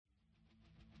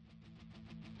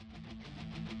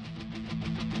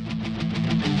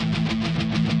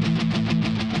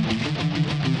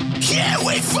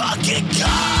we fucking go?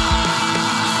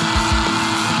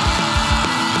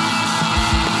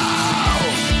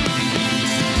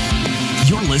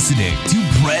 You're listening to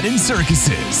Bread and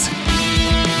Circuses.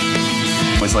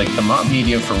 Was like the mob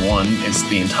media, for one, is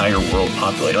the entire world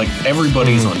populated. Like,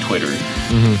 everybody's on Twitter.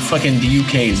 Fucking the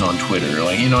UK is on Twitter.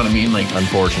 Like, you know what I mean? Like,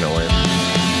 unfortunately.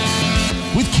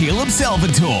 With Caleb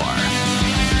Salvatore.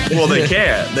 Well, they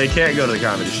can't go to the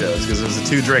comedy shows because there's a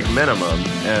 2-drink minimum,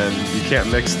 and you can't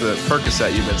mix the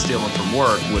Percocet you've been stealing from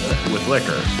work with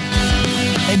liquor.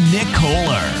 And Nick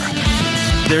Kohler.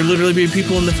 There literally be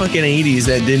people in the fucking 80s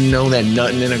that didn't know that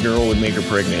nutting in a girl would make her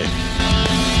pregnant.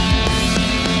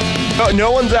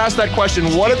 No one's asked that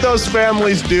question. What did those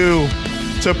families do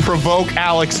to provoke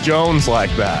Alex Jones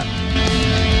like that?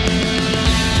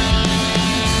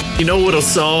 You know what'll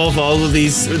solve all of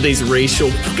these racial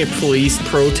police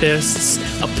protests?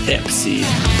 A Pepsi.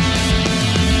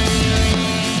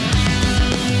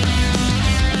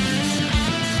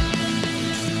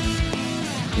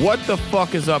 What the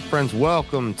fuck is up, friends?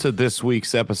 Welcome to this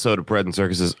week's episode of Bread and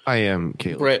Circuses. I am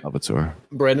Caleb Salvatore.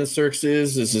 Bread and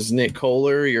Circuses. This is Nick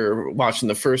Kohler. You're watching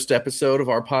the first episode of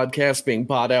our podcast being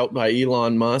bought out by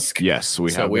Elon Musk. Yes,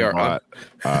 we are bought.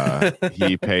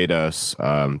 He paid us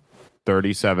 $37.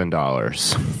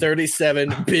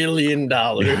 $37 billion.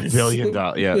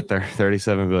 Yeah,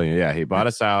 $37 billion. Yeah, he bought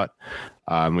us out.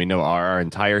 We know our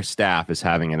entire staff is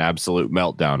having an absolute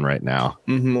meltdown right now.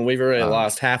 We've already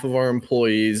lost half of our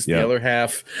employees. Yep.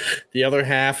 The other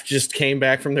half just came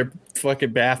back from their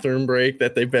fucking bathroom break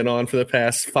that they've been on for the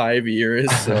past 5 years.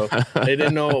 So they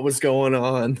didn't know what was going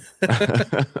on.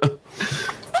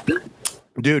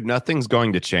 Dude, nothing's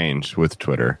going to change with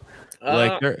Twitter.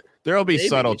 Like there'll be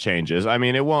subtle changes. I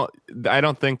mean, it won't. I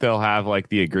don't think they'll have like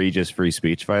the egregious free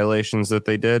speech violations that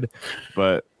they did,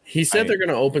 but. He said they're going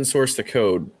to open source the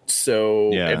code.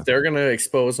 So if they're going to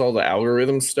expose all the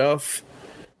algorithm stuff,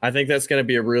 I think that's going to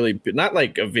be a really, not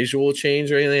like a visual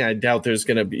change or anything. I doubt there's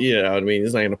going to be, you know, I mean,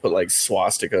 he's not going to put like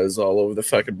swastikas all over the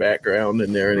fucking background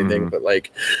in there or anything. But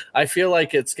like, I feel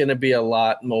like it's going to be a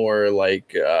lot more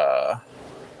like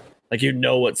you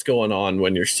know what's going on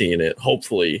when you're seeing it.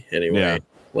 Hopefully, anyway. Yeah.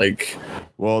 Like,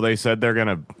 well, they said they're going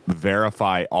to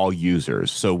verify all users.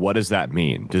 So what does that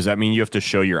mean? Does that mean you have to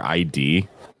show your ID?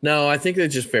 No, I think they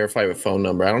just verify with phone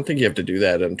number. I don't think you have to do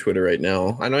that on Twitter right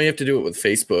now. I know you have to do it with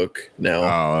Facebook now.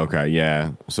 Oh, okay.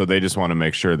 Yeah. So they just want to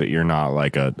make sure that you're not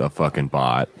like a fucking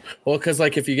bot. Well, because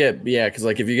like if you get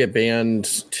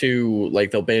banned too, like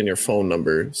they'll ban your phone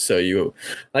number. So you,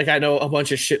 like, I know a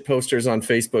bunch of shit posters on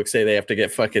Facebook say they have to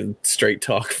get fucking Straight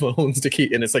Talk phones to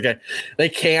keep, and it's like they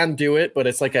can do it, but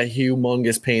it's like a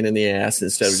humongous pain in the ass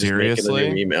instead of just making a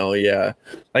new email. Yeah.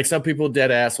 Like some people dead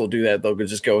ass will do that. They'll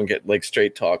just go and get like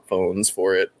Straight Talk phones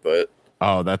for it, but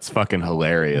that's fucking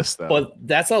hilarious though. But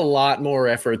that's a lot more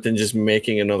effort than just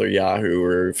making another Yahoo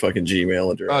or fucking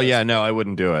Gmail address. Oh yeah, no, I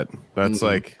wouldn't do it. That's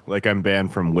like I'm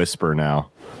banned from Whisper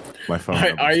now. My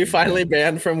phone. Are you finally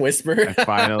banned from Whisper? I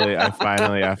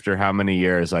finally, after how many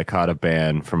years, I caught a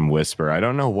ban from Whisper. I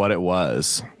don't know what it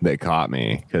was that caught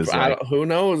me because who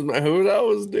knows? Who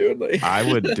knows, dude? Like,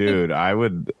 I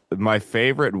would. My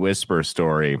favorite Whisper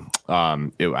story.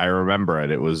 I remember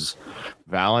it. It was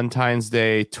Valentine's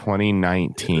Day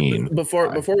 2019.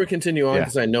 Before we continue on,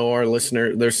 because I know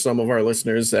there's some of our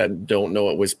listeners that don't know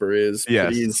what Whisper is.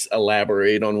 Yes. Please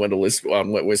elaborate on what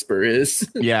Whisper is.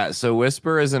 Yeah, so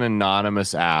Whisper is an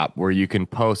anonymous app where you can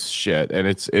post shit, and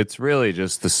it's really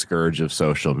just the scourge of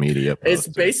social media posting. It's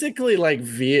basically like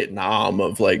Vietnam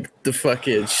of like the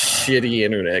fucking shitty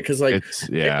internet, because like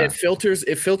it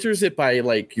filters it by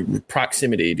like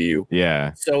proximity to you.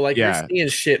 Yeah. So like you're seeing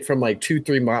shit from like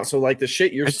 2-3 miles. So like the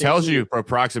shit you're seeing, tells you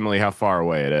approximately how far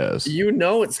away it is. You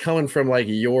know it's coming from like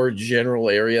your general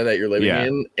area that you're living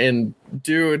in. And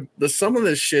dude, some of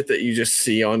the shit that you just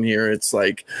see on here, it's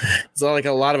like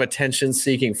a lot of attention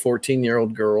seeking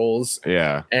 14-year-old girls.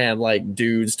 Yeah. And like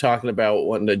dudes talking about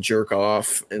wanting to jerk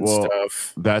off and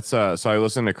stuff. That's so I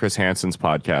listened to Chris Hansen's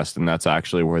podcast, and that's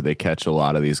actually where they catch a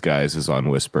lot of these guys is on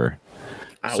Whisper.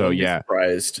 I wouldn't be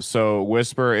surprised. So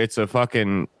Whisper, it's a lot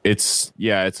of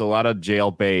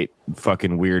jailbait,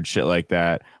 fucking weird shit like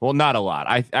that. Well, not a lot.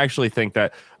 I actually think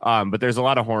that, but there's a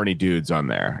lot of horny dudes on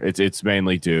there. It's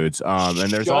mainly dudes.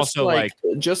 And there's also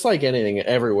just like anything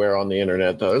everywhere on the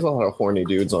internet though. There's a lot of horny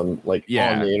dudes on on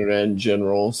the internet in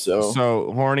general. So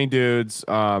horny dudes.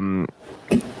 What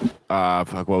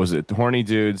was it? Horny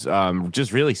dudes.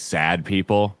 Just really sad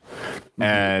people,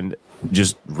 and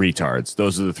just retards.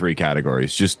 Those are the three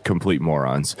categories. Just complete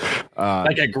morons.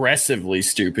 Like aggressively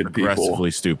stupid people.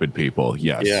 Aggressively stupid people.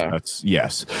 Yes. Yeah.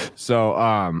 Yes.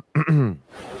 So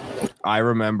I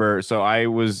remember, it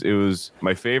was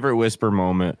my favorite Whisper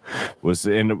moment was,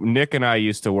 and Nick and I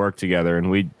used to work together,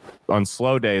 and on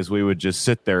slow days, we would just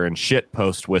sit there and shit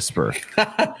post Whisper.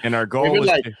 And our goal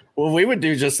was we would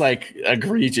do just like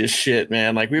egregious shit,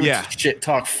 man. Like we would shit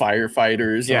talk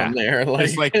firefighters on there. Like,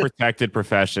 it's like protected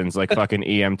professions, like fucking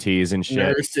EMTs and shit.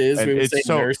 Nurses. And we would say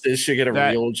nurses should get a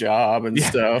real job and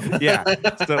stuff. Yeah.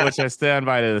 So, which I stand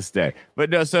by to this day. But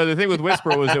no, so the thing with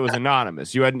Whisper was it was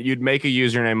anonymous. You'd make a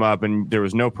username up and there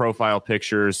was no profile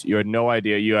pictures. You had no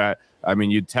idea.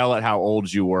 You'd tell it how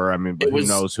old you were. But who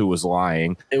knows who was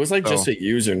lying? It was like just a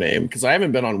username, because I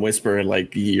haven't been on Whisper in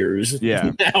like years.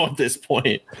 Yeah. Now at this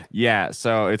point. Yeah.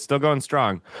 So it's still going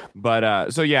strong. But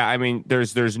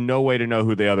there's no way to know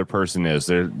who the other person is.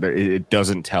 It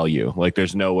doesn't tell you. Like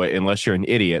there's no way, unless you're an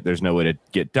idiot, there's no way to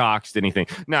get doxxed, anything.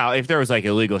 Now, if there was like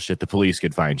illegal shit, the police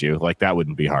could find you. Like that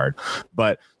wouldn't be hard.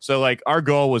 But so like our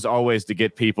goal was always to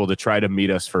get people to try to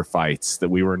meet us for fights that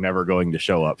we were never going to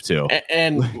show up to.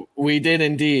 And we did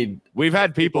indeed. We've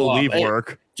had people leave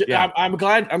work. Yeah. I'm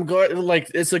glad. Like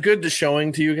it's a good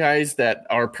showing to you guys that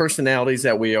our personalities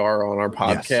that we are on our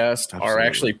podcast are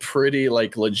actually pretty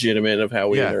like legitimate of how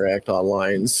we interact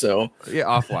online. So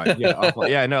offline.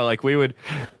 Yeah, no, like we would,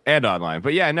 and online.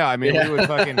 But we would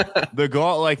fucking, the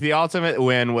goal, like the ultimate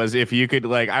win was if you could,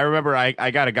 like, I remember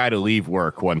I got a guy to leave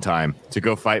work one time to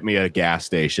go fight me at a gas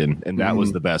station, and that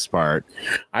was the best part.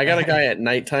 I got a guy at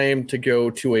nighttime to go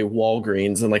to a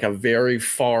Walgreens in like a very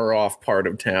far off part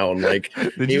of town. Like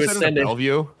he was sending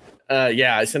Bellevue.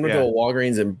 I sent him to a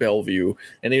Walgreens in Bellevue,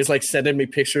 and he was like sending me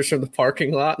pictures from the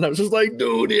parking lot, and I was just like,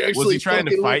 dude, was he trying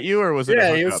to fight you, or was it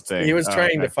a hookup thing? He was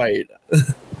trying to fight.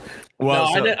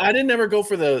 Well, no, I didn't never go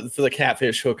for the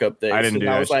catfish hookup thing. I didn't do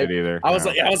that shit either. I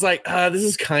was like, this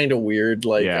is kind of weird.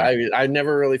 Like, I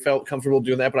never really felt comfortable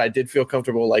doing that, but I did feel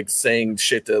comfortable like saying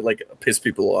shit to like piss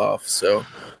people off. So,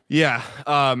 yeah.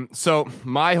 So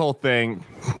my whole thing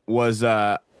was,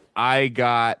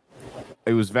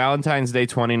 it was Valentine's Day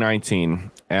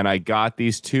 2019, and I got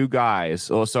these two guys.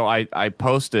 So I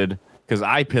posted, because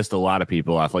I pissed a lot of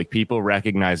people off. Like, people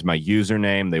recognized my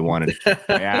username. They wanted to kick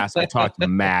my ass. I talked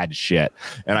mad shit.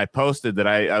 And I posted that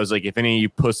I was like, if any of you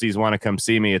pussies want to come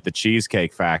see me at the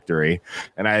Cheesecake Factory.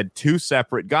 And I had two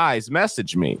separate guys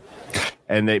message me.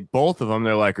 And both of them,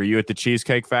 they're like, are you at the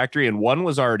Cheesecake Factory? And one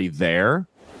was already there.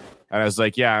 And I was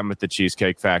like, yeah, I'm at the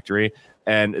Cheesecake Factory.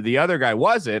 And the other guy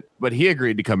wasn't, but he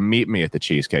agreed to come meet me at the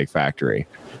Cheesecake Factory.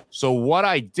 So what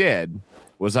I did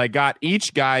was I got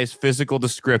each guy's physical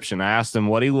description. I asked him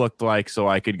what he looked like so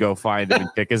I could go find him and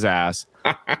kick his ass.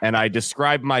 And I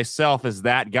described myself as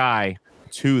that guy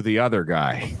to the other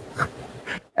guy.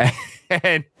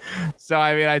 And so,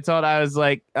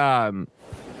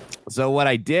 so what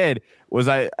I did was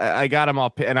I got him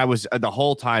all, and I was, the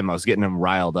whole time I was getting him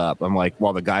riled up. I'm like,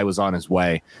 while the guy was on his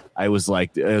way, I was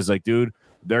like, dude,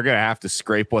 they're going to have to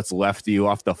scrape what's left of you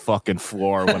off the fucking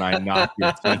floor when I knock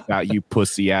your teeth out, you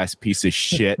pussy ass piece of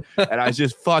shit. And I was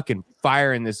just fucking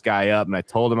firing this guy up, and I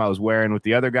told him I was wearing what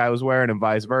the other guy was wearing and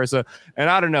vice versa.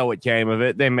 And I don't know what came of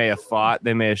it. They may have fought.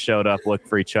 They may have showed up, looked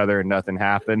for each other, and nothing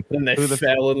happened. And they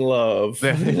fell in love.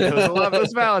 It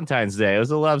was Valentine's Day. It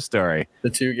was a love story. The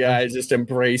two guys just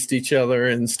embraced each other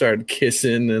and started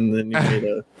kissing, and then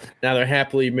now they're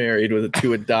happily married with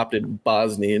two adopted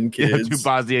Bosnian kids. Two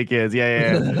Bosnian kids.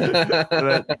 Yeah.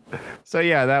 So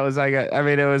that was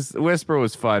it was, Whisper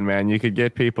was fun, man. You could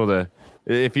get people to,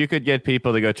 if you could get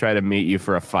people to go try to meet you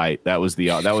for a fight, that was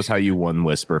how you won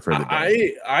Whisper for the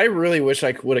day. I really wish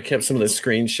I would have kept some of the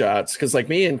screenshots, because like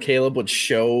me and Caleb would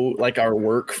show like our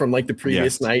work from like the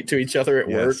previous night to each other at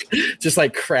work, just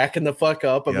like cracking the fuck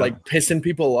up of like pissing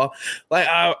people off. Like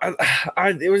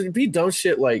it would be dumb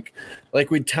shit like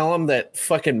we'd tell them that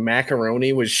fucking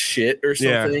macaroni was shit or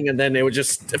something, and then it would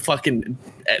just fucking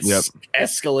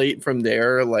escalate from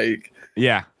there. Like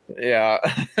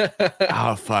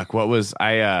oh fuck, what was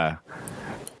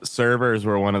servers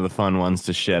were one of the fun ones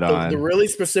to shit on. The really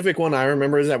specific one I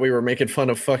remember is that we were making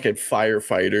fun of fucking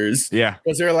firefighters. Yeah,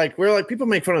 because we're like people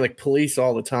make fun of like police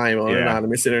all the time on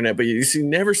anonymous internet, but you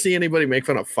never see anybody make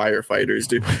fun of firefighters,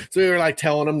 dude. So we were like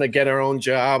telling them to get our own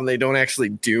job, and they don't actually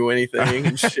do anything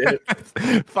and shit.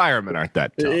 Firemen aren't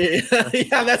that tough.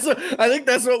 I think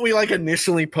that's what we like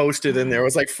initially posted in there,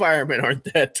 was like, firemen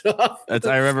aren't that tough.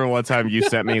 I remember one time you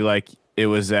sent me like, it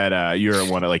was at you were at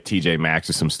one of like TJ Maxx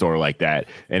or some store like that,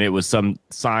 and it was some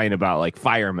sign about like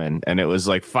firemen, and it was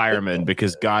like firemen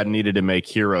because God needed to make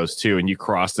heroes too, and you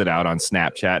crossed it out on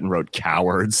Snapchat and wrote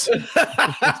cowards.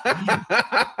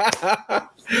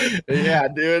 Yeah,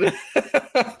 dude.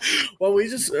 Well, we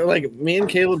just like, me and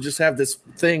Caleb just have this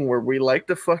thing where we like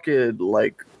to fucking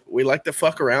like we like to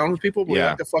fuck around with people, but we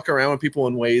like to fuck around with people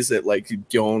in ways that like you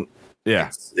don't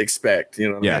expect, you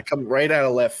know what I mean? Come right out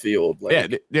of left field.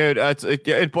 Like, dude,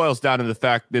 it boils down to the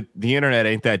fact that the internet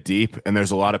ain't that deep, and there's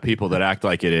a lot of people that act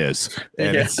like it is,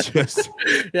 and it's just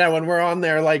when we're on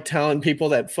there like telling people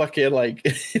that fucking like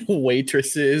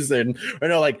waitresses and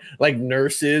like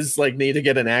nurses like need to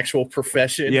get an actual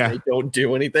profession, and they don't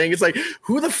do anything. It's like,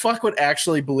 who the fuck would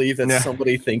actually believe that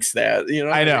somebody thinks that? You know,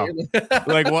 I know.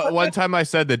 Like one time I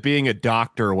said that being a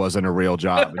doctor wasn't a real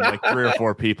job, and like 3 or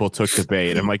 4 people took the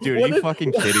bait. I'm like, dude, are you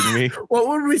fucking kidding me? What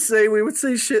would we say? We would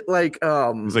say shit like it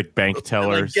was like bank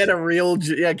tellers. Like get a real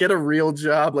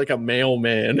job like a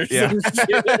mailman or some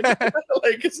shit.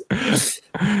 Like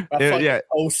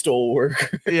postal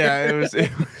worker. It was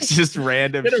just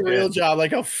random get a real job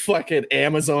like a fucking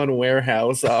Amazon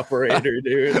warehouse operator,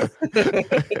 dude.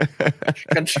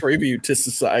 Contribute to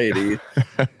society.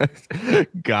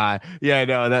 God. Yeah,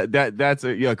 no, that's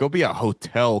go be a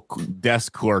hotel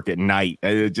desk clerk at night.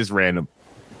 Just random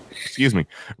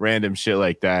shit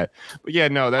like that. But yeah,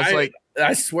 no, that's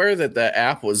I swear that the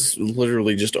app was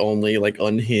literally just only like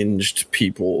unhinged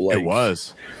people. Like, it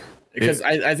was. Because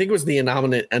I think it was the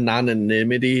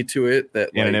anonymity to it that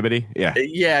anonymity,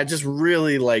 just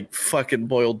really like fucking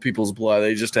boiled people's blood.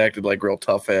 They just acted like real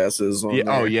tough asses. Well,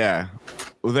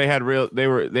 they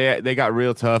got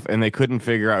real tough, and they couldn't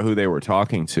figure out who they were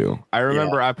talking to. I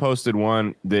remember I posted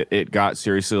one that it got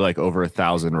seriously like over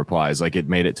 1,000 replies. Like it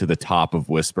made it to the top of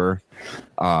Whisper.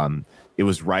 It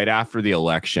was right after the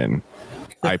election.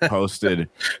 I posted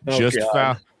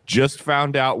just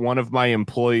found out one of my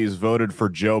employees voted for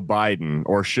Joe Biden,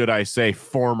 or should I say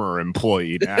former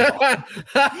employee now.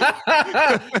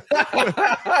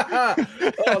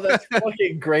 Oh, that's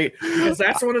fucking great. Because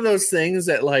that's one of those things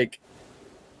that like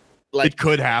it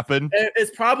could happen.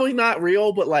 It's probably not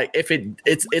real, but like if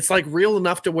it's like real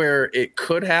enough to where it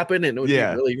could happen, and it would be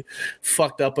really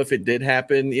fucked up if it did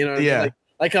happen. You know what I mean?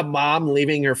 Like a mom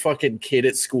leaving her fucking kid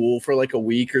at school for like a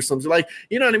week or something. Like,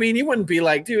 you know what I mean? You wouldn't be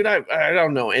like, dude, I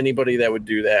don't know anybody that would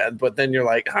do that. But then you're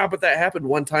like, but that happened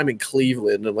one time in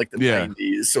Cleveland in like the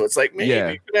 90s. So it's like, maybe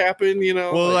it could happen, you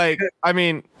know? Well, like I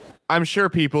mean, I'm sure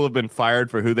people have been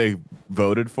fired for who they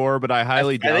voted for, but I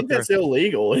highly doubt. I think that's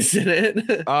illegal, isn't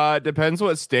it? Depends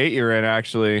what state you're in,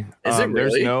 actually. Is it really?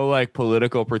 There's no like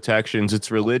political protections.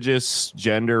 It's religious,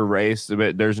 gender, race,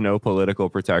 but there's no political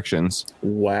protections.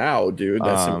 Wow, dude,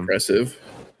 that's impressive.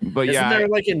 But isn't there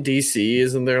like in DC,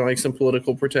 isn't there like some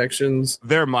political protections?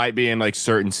 There might be in like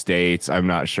certain states, I'm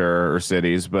not sure, or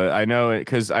cities, but I know it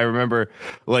because I remember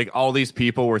like all these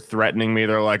people were threatening me.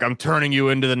 They're like, I'm turning you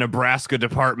into the Nebraska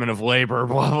Department of Labor,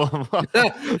 blah, blah,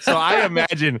 blah. So I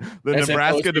imagine the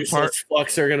Nebraska Department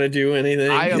fucks are gonna do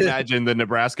anything. I imagine the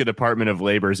Nebraska Department of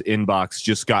Labor's inbox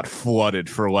just got flooded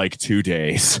for like 2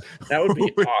 days. That would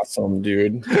be awesome,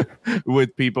 dude.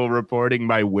 With people reporting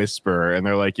my Whisper, and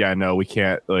they're like, yeah, no, we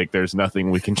can't. Like, there's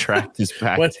nothing we can track this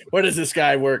back. Where does this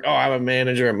guy work? Oh, I'm a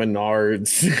manager at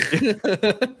Menards.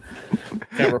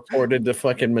 Got reported to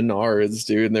fucking Menards,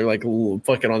 dude. And they're like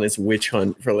fucking on this witch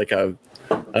hunt for like a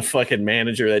fucking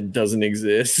manager that doesn't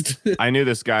exist. I knew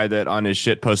this guy that on his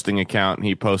shit posting account,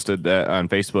 he posted that on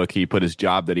Facebook, he put his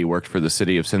job that he worked for the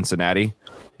city of Cincinnati.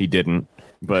 He didn't.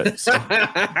 But so,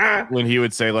 when he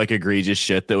would say like egregious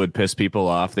shit that would piss people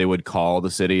off, they would call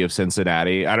the city of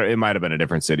Cincinnati. It might have been a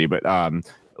different city, but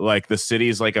like the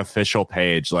city's like official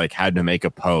page like had to make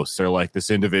a post. They're like, this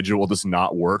individual does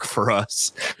not work for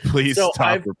us. Please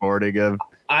stop reporting him.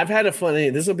 I've had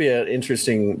this will be an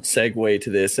interesting segue to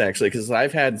this actually, because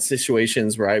I've had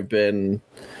situations where I've been,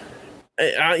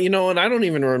 and I don't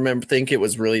even think it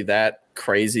was really that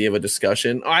crazy of a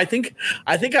discussion. I think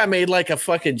I made like a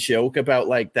fucking joke about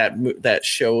like that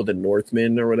show, The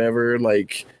Northman or whatever.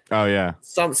 Like, oh yeah,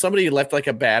 somebody left like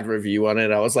a bad review on it.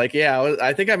 I was like,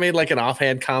 I think I made like an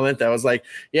offhand comment that was like,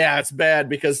 yeah, it's bad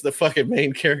because the fucking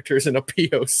main character is in a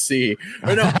POC.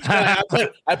 Or no, I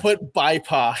put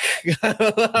BIPOC.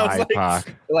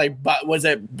 BIPOC. Was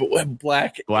it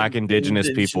black indigenous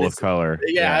people of color?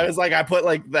 Yeah, I was like, I put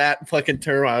like that fucking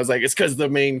term. I was like, it's because the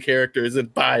main character is in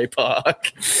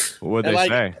BIPOC. What'd they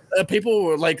say? People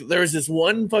were like, there was this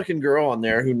one fucking girl on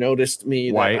there who noticed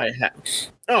me. White? That I had.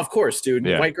 Oh, of course, dude.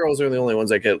 Yeah. White girls are the only ones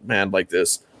that get mad like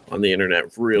this on the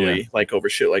internet, really, like over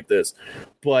shit like this.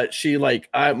 But she like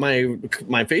my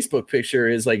Facebook picture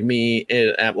is like me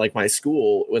at like my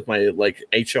school with my like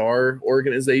HR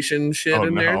organization shit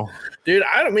in there. Dude,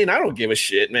 I don't give a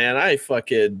shit, man. I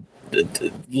fucking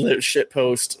shit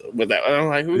post with that. I'm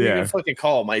like, who are you gonna fucking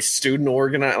call? My student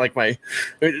organizer? Like what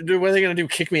are they gonna do?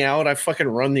 Kick me out? I fucking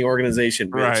run the organization,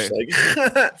 bitch.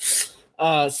 Right.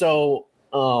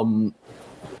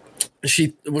 Like,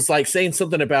 she was like saying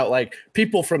something about like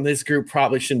people from this group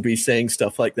probably shouldn't be saying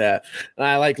stuff like that. And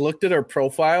I like looked at her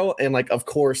profile and like, of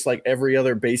course, like every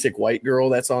other basic white girl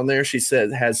that's on there, she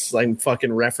said has like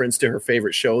fucking reference to her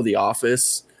favorite show, The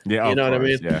Office. Yeah, you know what I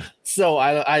mean? Yeah. So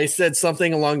I said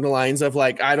something along the lines of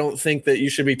like, I don't think that you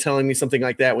should be telling me something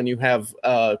like that when you have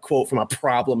a quote from a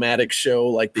problematic show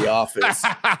like The Office.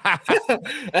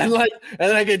 and like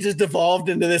it just devolved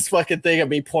into this fucking thing of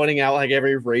me pointing out like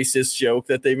every racist joke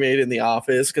that they made in The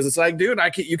Office, because it's like, dude,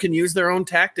 you can use their own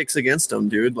tactics against them,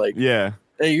 dude. Like, yeah.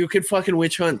 Hey, you can fucking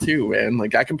witch hunt too, man.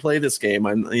 Like I can play this game.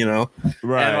 Right.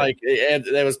 And like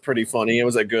that was pretty funny. It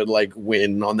was a good like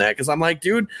win on that, because I'm like,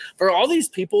 dude, for all these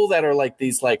people that are like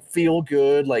these like feel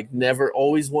good, like never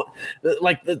always want,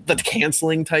 like the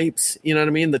canceling types. You know what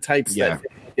I mean? The types that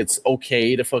it's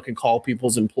okay to fucking call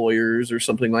people's employers or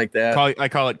something like that. I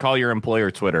call your employer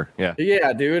Twitter. Yeah.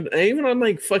 Yeah, dude. And even on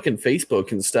like fucking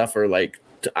Facebook and stuff, or like,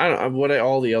 I don't know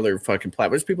all the other fucking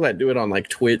platforms. People that do it on like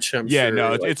Twitch. I'm sure.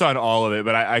 No, it's on all of it,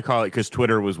 but I call it because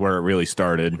Twitter was where it really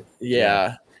started.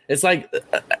 Yeah. It's like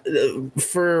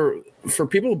for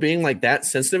people being like that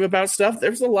sensitive about stuff,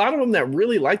 there's a lot of them that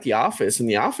really like The Office, and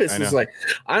The Office is like,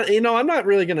 I'm not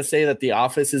really going to say that The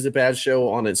Office is a bad show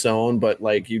on its own, but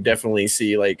like you definitely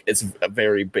see like it's a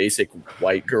very basic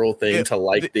white girl thing to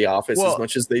like The Office as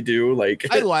much as they do. Like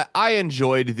I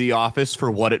enjoyed The Office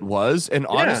for what it was, and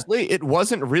honestly, it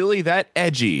wasn't really that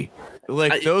edgy.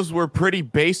 Like those were pretty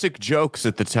basic jokes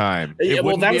at the time. It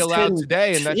wouldn't be allowed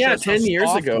today, and that's just 10 years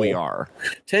how ago. We are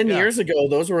 10 years ago.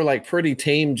 Those were like pretty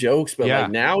tame jokes, but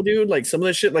like now, dude, like some of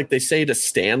the shit like they say to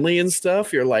Stanley and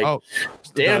stuff, you're like,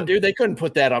 damn, dude, they couldn't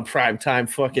put that on primetime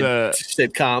fucking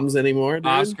sitcoms anymore. Dude.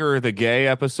 Oscar the Gay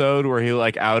episode where he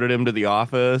like outed him to the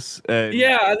office. And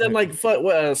then like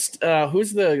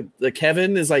who's the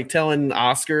Kevin is like telling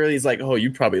Oscar, he's like, oh,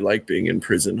 you probably like being in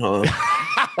prison, huh?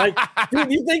 Like,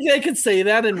 dude, you think they could say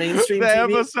that in mainstream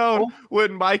TV? Episode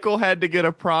when Michael had to get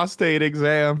a prostate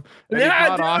exam, and he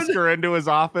brought Oscar into his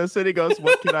office, and he goes,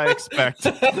 "What can I expect?"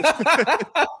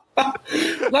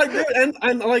 Like, dude,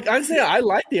 and like I say, I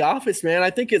like The Office, man. I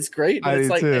think it's great. But it's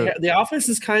like the Office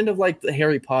is kind of like the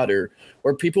Harry Potter,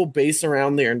 where people base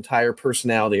around their entire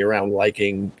personality around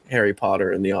liking Harry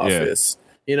Potter and The Office.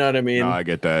 You know what I mean? No, I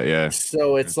get that. Yeah.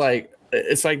 So it's like,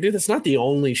 dude, that's not the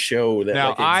only show that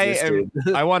now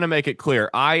I want to make it clear.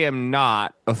 I am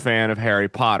not a fan of Harry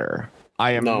Potter.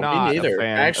 I am not a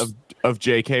fan of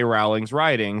J.K. Rowling's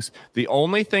writings. The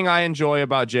only thing I enjoy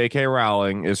about J.K.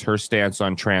 Rowling is her stance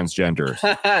on transgenders.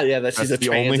 She's the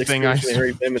only thing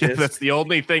that's the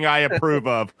only thing I approve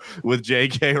of with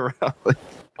J.K. Rowling.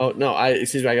 Oh no,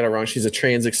 excuse me, I got it wrong. She's a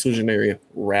trans exclusionary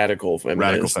radical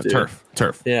feminist.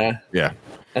 TERF. Yeah.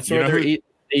 That's where they're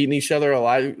eating each other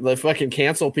alive. The fucking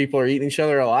cancel people are eating each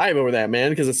other alive over that,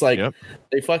 man, because it's like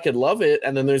they fucking love it,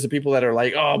 and then there's the people that are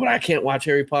like, oh, but I can't watch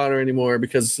Harry Potter anymore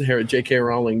because J.K.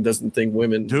 Rowling doesn't think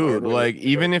women. Dude, like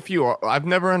even if you are, I've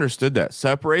never understood that.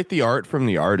 Separate the art from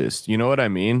the artist. You know what I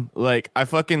mean? Like I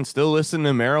fucking still listen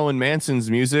to Marilyn Manson's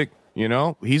music. You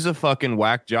know, he's a fucking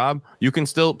whack job.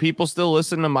 People still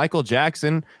listen to Michael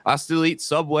Jackson. I still eat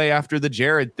Subway after the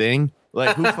Jared thing.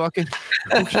 Like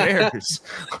who cares?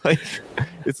 Like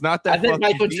it's not that. I think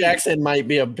Michael Jackson might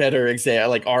be a better example.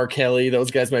 Like R. Kelly,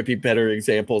 those guys might be better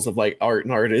examples of like art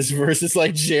and artists versus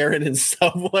like Jared and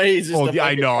Subway.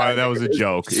 I know that was a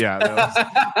joke. Yeah.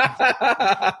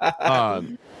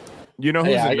 You know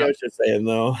who's I get what you're saying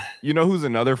though. You know who's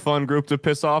another fun group to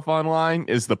piss off online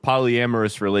is the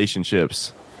polyamorous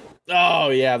relationships. Oh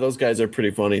yeah, those guys are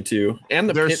pretty funny too, and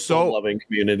the pitbull loving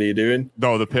community, dude.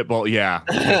 No, the pitbull, yeah,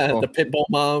 the pitbull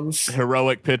moms.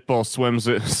 Heroic pitbull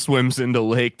swims into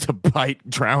lake to bite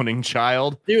drowning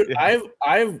child. Dude, yeah.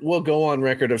 I will go on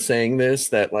record of saying this,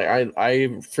 that like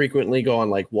I frequently go on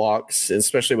like walks,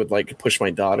 especially with like push my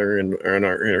daughter in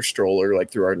her stroller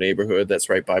like through our neighborhood that's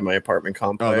right by my apartment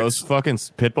complex. Oh, those fucking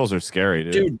pitbulls are scary,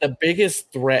 dude. Dude, the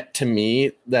biggest threat to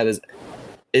me that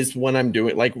is when I'm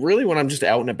doing like really when I'm just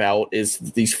out and about is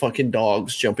these fucking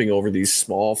dogs jumping over these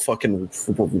small fucking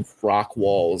rock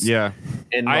walls. Yeah.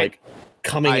 And like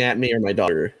coming at me or my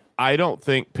daughter. I don't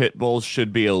think pit bulls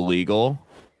should be illegal.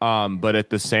 But at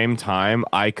the same time,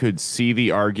 I could see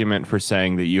the argument for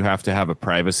saying that you have to have a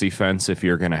privacy fence if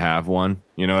you're going to have one.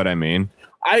 You know what I mean?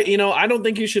 I don't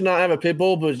think you should not have a pit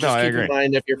bull, but just keep in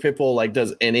mind if your pit bull like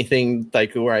does anything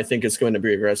like where I think it's going to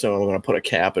be aggressive, I'm going to put a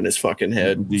cap in his fucking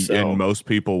head. And most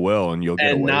people will, and you'll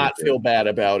get away not with feel bad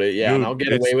about it. Yeah, dude, and I'll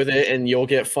get away with it, and you'll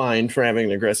get fined for having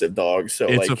an aggressive dog. So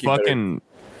it's like,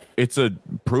 it's a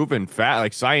proven fact,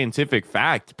 like scientific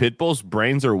fact. Pit bulls'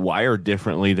 brains are wired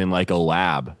differently than like a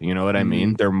lab. You know what I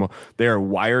mean? They are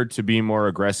wired to be more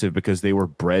aggressive because they were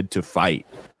bred to fight.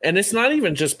 And it's not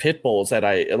even just pit bulls that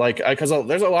I like, because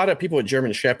there's a lot of people with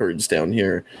German shepherds down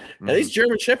here, and these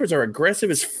German shepherds are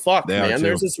aggressive as fuck, man.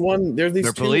 There's these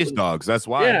They're police dogs. That's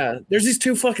why. Yeah, there's these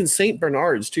 2 fucking Saint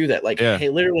Bernards too that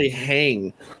literally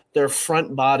hang their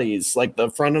front bodies, like the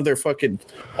front of their fucking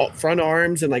front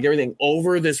arms and like everything,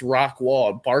 over this rock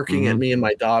wall, barking at me and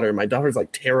my daughter. My daughter's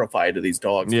like terrified of these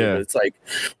dogs. Yeah, dude. It's like,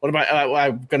 what am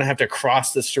I'm gonna have to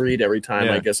cross the street every time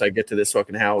I guess I get to this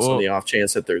fucking house on the off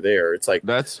chance that they're there. It's like,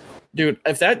 dude,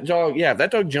 if that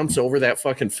dog jumps over that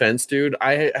fucking fence, dude,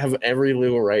 I have every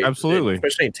legal right, absolutely,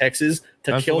 especially in Texas,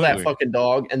 to kill that fucking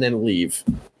dog and then leave.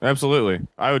 Absolutely.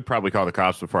 I would probably call the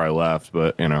cops before I left,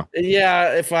 but you know.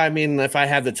 Yeah, if I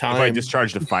had the time. If I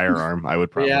discharged a firearm, I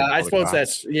would probably. Yeah, I suppose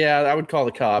I would call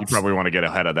the cops. You probably want to get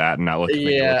ahead of that and not look like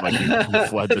you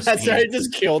fled the That's scene. right,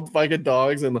 just killed fucking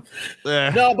dogs and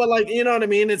no, but like, you know what I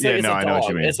mean? It's like it's a dog. I know what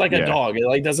you mean. It's like a dog. It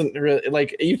like doesn't really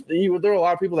like there are a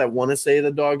lot of people that want to say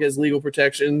the dog has legal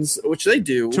protections, which they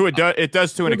do. It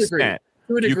does to an extent.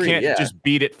 You can't just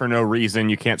beat it for no reason.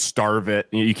 You can't starve it.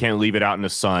 You can't leave it out in the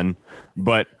sun.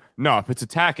 But no, if it's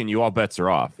attacking you, all bets are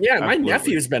off. Yeah, my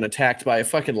nephew's been attacked by a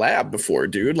fucking lab before,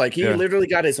 dude. Like he literally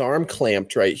got his arm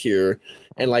clamped right here,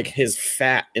 and like his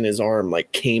fat in his arm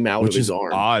like came out of his arm.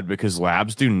 Which is odd because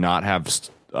labs do not have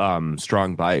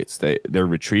strong bites. They're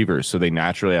retrievers, so they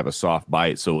naturally have a soft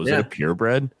bite. So was it a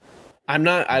purebred? I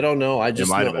don't know. I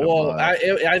just I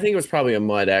think it was probably a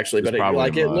mud actually, but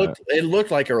it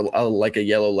looked like a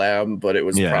yellow lab, but it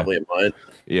was probably a mud.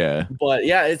 Yeah. But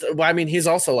yeah, he's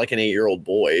also like an 8-year-old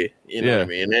boy, you know what I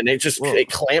mean? And it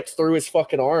clamped through his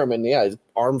fucking arm, and his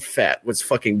arm fat was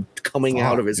fucking coming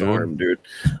out of his arm, dude.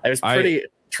 It was pretty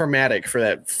traumatic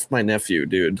for my nephew,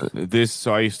 dude.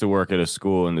 So I used to work at a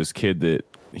school, and this kid that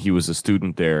he was a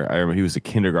student there. I remember he was a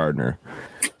kindergartner.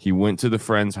 He went to the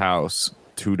friend's house.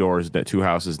 2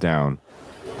 houses down.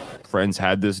 Friends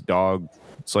had this dog.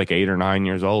 It's like 8 or 9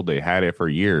 years old. They had it for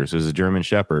years. It was a German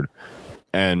Shepherd.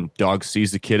 And dog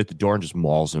sees the kid at the door and just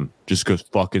mauls him. Just goes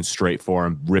fucking straight for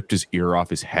him. Ripped his ear off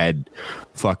his head.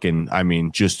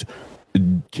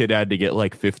 Kid had to get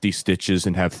like 50 stitches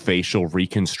and have facial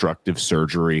reconstructive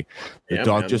surgery. The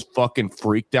dog just fucking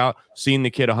freaked out. Seen the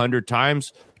kid 100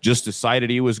 times. Just decided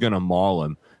he was going to maul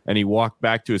him. And he walked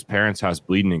back to his parents' house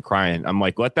bleeding and crying. I'm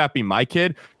like, let that be my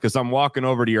kid, because I'm walking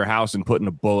over to your house and putting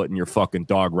a bullet in your fucking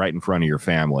dog right in front of your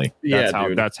family.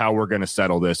 That's how we're going to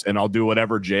settle this. And I'll do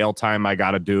whatever jail time I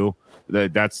got to do.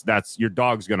 That's your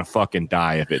dog's going to fucking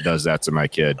die if it does that to my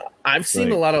kid. I've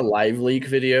seen a lot of live leak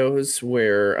videos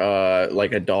where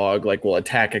like a dog will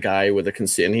attack a guy with a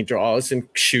consent, and he draws and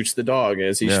shoots the dog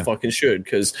as he fucking should.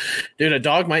 Because dude, a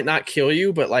dog might not kill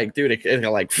you, but like, dude, it can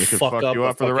like fuck you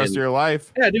up for the rest of your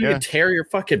life. Yeah, dude, you can tear your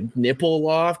fucking nipple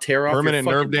off, tear off permanent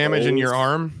nerve damage in your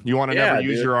arm. You want to never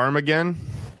use your arm again?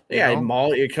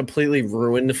 It completely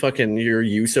ruined your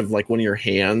use of like one of your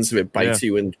hands. If it bites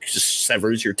you and just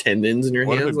severs your tendons in your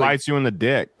hands. What if it bites you in the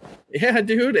dick? Yeah,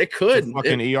 dude, it could. It's a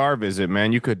fucking ER visit,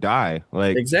 man. You could die.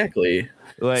 Like exactly.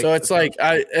 So it's like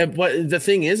what the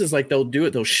thing is like they'll do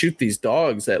it. They'll shoot these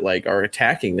dogs that like are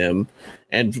attacking them,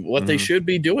 and what they should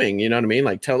be doing. You know what I mean?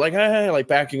 Like hey,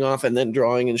 backing off and then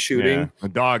drawing and shooting. Yeah. A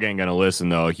dog ain't gonna listen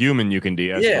though. A human, you can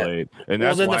de-escalate. Yeah. And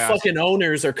that's then the fucking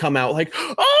owners are come out like,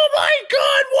 oh my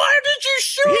god, why did you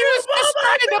shoot him? He was just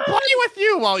trying to play with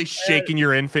you while he's shaking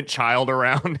your infant child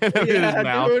around in his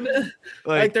mouth. Dude.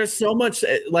 Like there's so much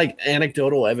like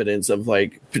anecdotal evidence of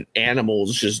like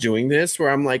animals just doing this where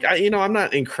I'm like, I'm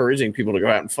not encouraging people to go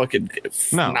out and fucking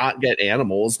not get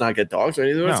animals, not get dogs or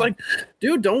anything. No. It's like,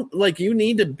 dude, don't like you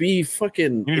need to be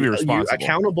fucking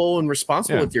accountable and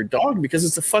responsible with your dog because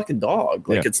it's a fucking dog.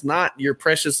 Like it's not your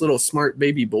precious little smart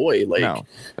baby boy. Like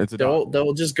it's a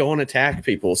they'll just go and attack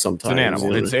people sometimes. It's an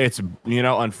animal. It's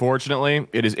unfortunately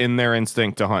it is in their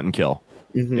instinct to hunt and kill.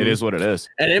 Mm-hmm. It is what it is,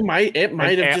 and it might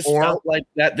have just felt like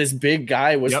that this big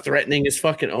guy was threatening his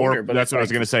fucking owner. But that's what I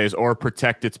was going to say or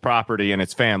protect its property and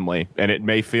its family, and it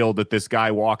may feel that this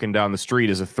guy walking down the street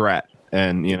is a threat.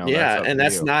 And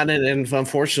that's not and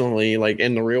unfortunately, like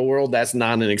in the real world, that's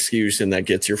not an excuse, and that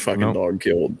gets your fucking dog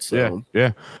killed. So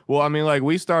yeah. Well, I mean, like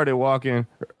we started walking,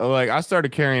 like I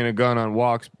started carrying a gun on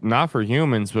walks, not for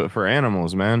humans, but for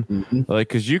animals, man. Mm-hmm. Like,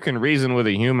 because you can reason with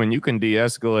a human, you can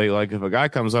de-escalate. Like if a guy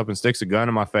comes up and sticks a gun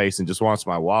in my face and just wants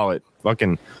my wallet,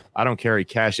 fucking, I don't carry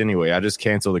cash anyway. I just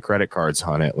cancel the credit cards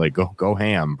on it. Like, go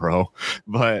ham, bro.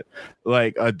 But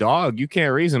like a dog, you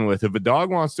can't reason with. If a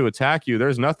dog wants to attack you,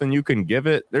 there's nothing you can give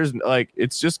it. There's like,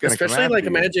 it's just gonna. Especially like,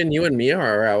 imagine you and Mia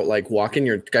are out like walking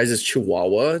your guys'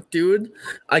 Chihuahua, dude.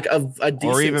 Like a decent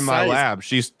or even my size, lab.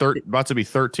 She's about to be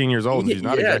 13 years old. And she's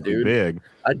not exactly big.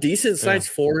 A decent sized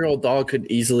 4-year-old dog could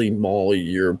easily maul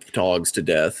your dogs to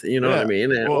death. You know what I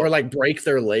mean? And, or like break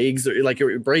their legs, or like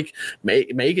break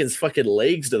Megan's fucking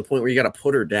legs to the point where you got to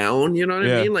put her down. You know what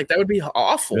I mean? Like that would be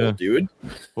awful, dude.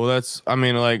 Well,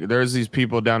 like there's these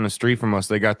people down the street from us.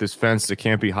 They got this fence that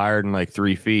can't be higher than like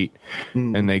 3 feet,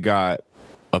 and they got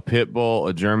a pit bull,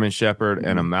 a German Shepherd,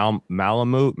 and a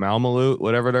Malamute,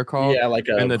 whatever they're called. Yeah, like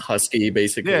a husky,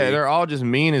 basically. Yeah, they're all just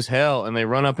mean as hell, and they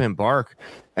run up and bark,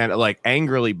 and like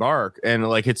angrily bark, and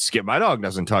like my dog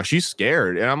doesn't talk. She's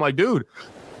scared, and I'm like, dude,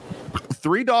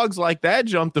 3 dogs like that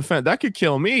jump the fence, that could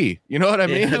kill me. You know what I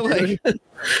mean? Like,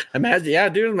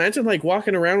 imagine like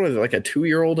walking around with like a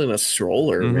 2-year-old in a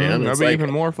stroller, man. That'd be like,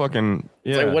 even more fucking.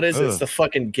 Yeah, it's like, what is this? The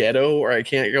fucking ghetto where I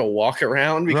can't go walk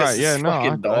around because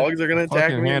fucking dogs are gonna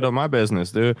attack me. Handle my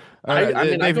business, dude.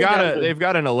 They've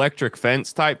got an electric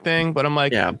fence type thing, but I'm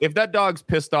like, if that dog's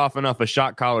pissed off enough, a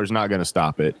shock collar's not gonna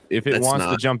stop it. If it wants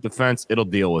to jump the fence, it'll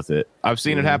deal with it. I've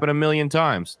seen it happen a million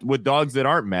times with dogs that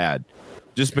aren't mad.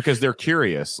 Just because they're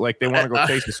curious, like they want to go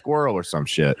chase a squirrel or some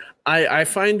shit. I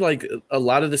find like a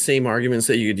lot of the same arguments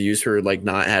that you could use for like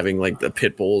not having like the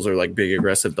pit bulls or like big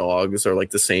aggressive dogs are like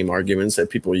the same arguments that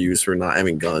people use for not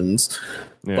having guns.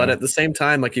 Yeah. But at the same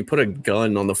time, like you put a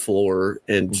gun on the floor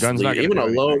and even a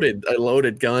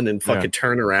loaded gun and fucking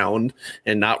turn around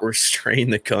and not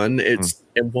restrain the gun, it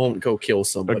won't go kill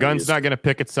somebody. The gun's not going to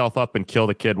pick itself up and kill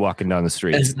the kid walking down the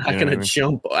street. It's not going to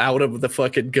jump out of the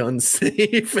fucking gun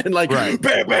safe and like bam,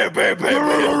 bam, bam,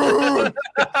 bam.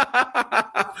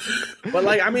 But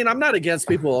like, I mean, I'm not against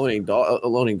people owning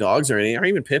dogs or anything, or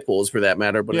even pit bulls for that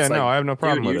matter. But it's like, I have no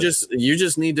problem with it. You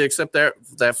just need to accept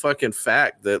that fucking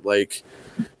fact that like,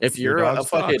 if you're a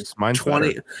fucking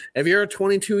 20, if you're a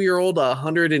 22-year-old,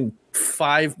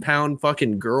 105-pound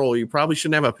fucking girl, you probably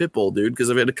shouldn't have a pit bull, dude. Because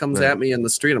if it comes at me in the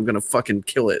street, I'm gonna fucking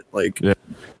kill it, like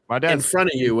my dad in front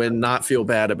of you, and not feel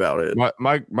bad about it.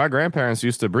 My grandparents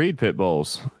used to breed pit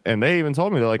bulls, and they even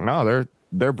told me, they're like, no,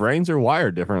 their brains are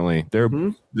wired differently.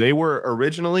 They were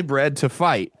originally bred to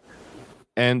fight,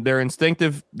 and they're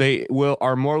instinctive. They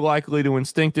are more likely to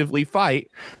instinctively fight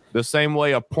the same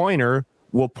way a pointer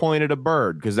will point at a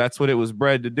bird, because that's what it was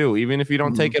bred to do. Even if you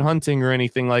don't take it hunting or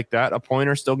anything like that, a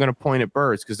pointer's still going to point at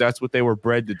birds because that's what they were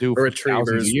bred to do for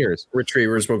thousands of years.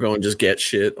 Retrievers will go and just get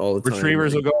shit all the time.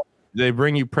 Retrievers will go. They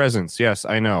bring you presents. Yes,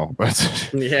 I know.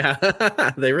 Yeah,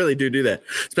 they really do that.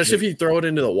 Especially if you throw it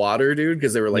into the water, dude,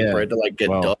 because they were like bred to like get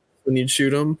ducks when you shoot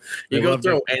them. You go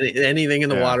throw anything in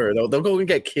the water. They'll go and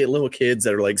get little kids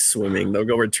that are like swimming. They'll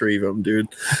go retrieve them, dude.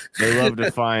 They love to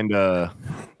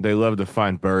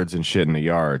find birds and shit in the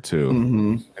yard too,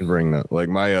 and bring them. Like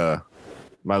my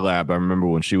lab. I remember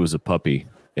when she was a puppy,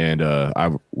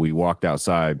 and we walked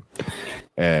outside,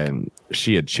 and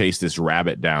she had chased this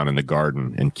rabbit down in the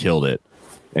garden and killed it.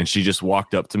 And she just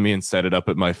walked up to me and set it up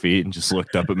at my feet and just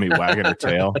looked up at me, wagging her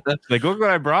tail. Like, look what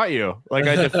I brought you. Like,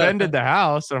 I defended the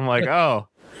house. And I'm like, oh,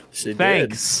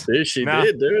 thanks. She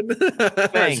did, dude.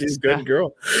 Thanks. She's a good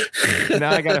girl.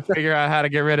 Now I got to figure out how to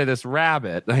get rid of this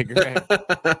rabbit. Like,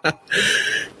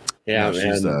 yeah,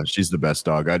 man. She's the best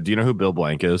dog. Do you know who Bill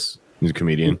Blank is? He's a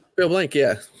comedian. Bill Blank,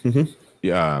 yeah.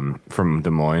 Yeah, from Des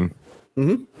Moines.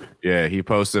 Yeah, he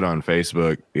posted on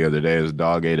Facebook the other day his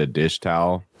dog ate a dish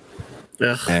towel.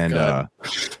 And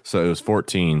so it was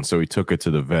 14, so he took it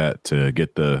to the vet to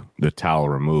get the towel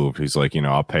removed. He's like,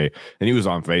 I'll pay. And he was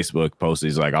on Facebook posting,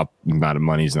 he's like,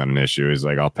 money's not an issue. He's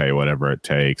like, I'll pay whatever it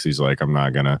takes. He's like, I'm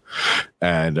not gonna.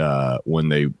 And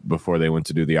before they went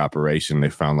to do the operation, they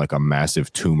found like a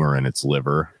massive tumor in its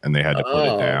liver, and they had to put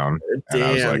it down. And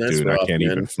I was like, dude, I can't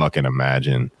even fucking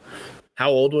imagine. How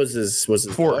old was his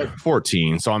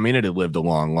 14. So I mean, it had lived a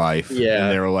long life. Yeah.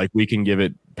 And they were like, we can give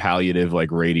it palliative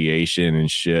like radiation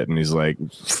and shit, and he's like,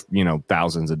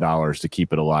 thousands of dollars to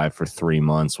keep it alive for 3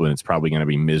 months when it's probably going to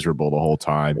be miserable the whole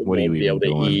time. What are you even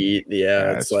doing? Eat.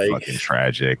 Yeah, it's like fucking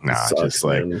tragic. Nah, sucks, just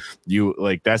like man. You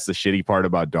like, that's the shitty part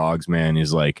about dogs, man,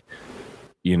 is like,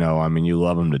 you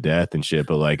love them to death and shit,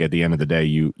 but like at the end of the day,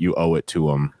 you owe it to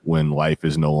them when life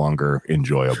is no longer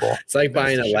enjoyable. It's like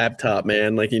buying a laptop,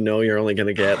 man. Like, you're only going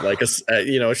to get like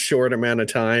a short amount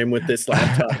of time with this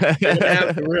laptop. You're going to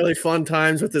have really fun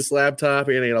times with this laptop.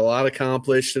 You're going to get a lot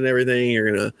accomplished and everything.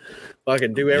 You're going to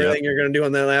fucking do everything you're gonna do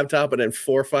on that laptop, and in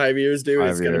 4 or 5 years, dude,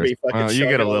 it's gonna be fucking. Well, you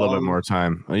get a little bit more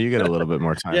time. You get a little bit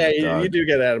more time. Yeah, you do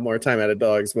get more time out of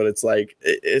dogs, but it's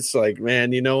like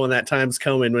man, you know when that time's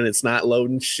coming when it's not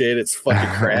loading shit, it's fucking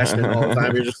crashing all the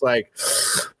time. You're just like,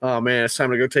 oh man, it's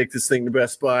time to go take this thing to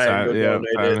Best Buy and go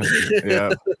donate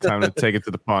it. Time to take it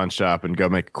to the pawn shop and go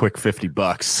make a quick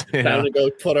 $50. Time to go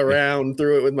put a round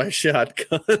through it with my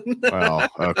shotgun. Well,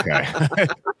 okay.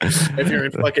 If you're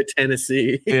in fucking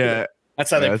Tennessee, yeah,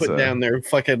 that's how they put down their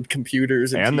fucking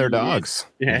computers and their dogs.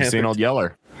 Yeah, seen old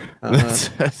Yeller.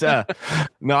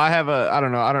 No, I have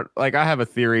a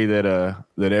theory that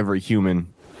every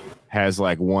human has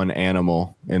like one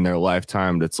animal in their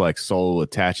lifetime that's like soul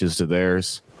attaches to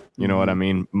theirs. You know what I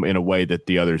mean? In a way that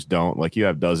the others don't. Like you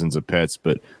have dozens of pets,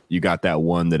 but you got that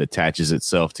one that attaches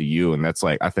itself to you, and that's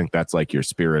like, I think that's like your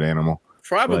spirit animal.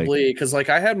 Probably, because like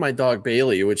I had my dog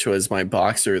Bailey, which was my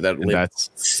boxer that lived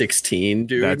 16,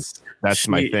 dude. That's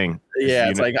my thing. Yeah,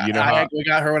 it's like we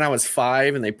got her when I was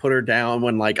 5, and they put her down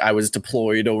when like I was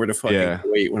deployed over to fucking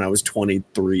Kuwait when I was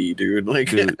 23, dude. Like,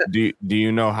 dude, do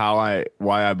you know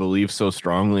why I believe so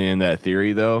strongly in that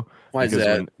theory though? Why is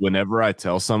that? Whenever I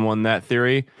tell someone that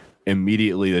theory,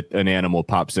 immediately an animal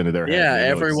pops into their head. Yeah,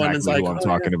 everyone is like, who I'm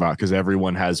talking about, because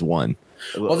everyone has one.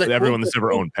 Well, everyone that's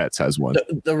ever owned pets has one.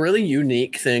 The really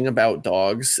unique thing about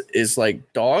dogs is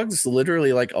like dogs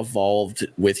literally like evolved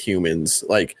with humans.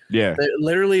 Like,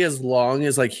 literally as long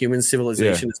as like human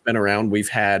civilization has been around, we've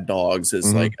had dogs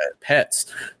as like pets.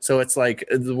 So it's like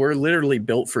we're literally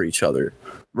built for each other.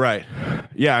 Right.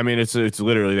 Yeah. I mean, it's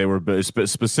literally they were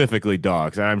specifically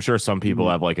dogs. And I'm sure some people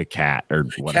have like a cat or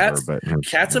whatever.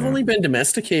 Cats have only been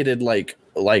domesticated like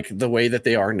the way that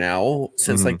they are now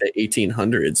since like the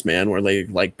 1800s, man, where they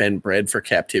like been bred for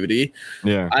captivity.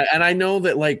 Yeah. And I know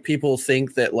that like people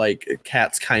think that like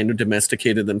cats kind of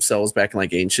domesticated themselves back in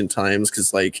like ancient times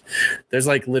because like there's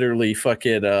like literally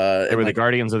fucking they were the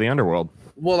guardians of the underworld.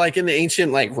 Well, like in the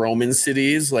ancient like Roman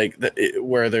cities, like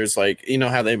where there's like, you know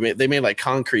how they made like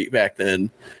concrete back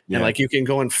then, and like you can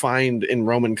go and find in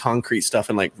Roman concrete stuff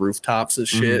and like rooftops and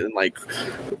shit, and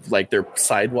like their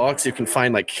sidewalks, you can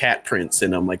find like cat prints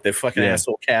in them, like the fucking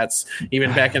asshole cats,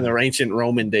 even back in the ancient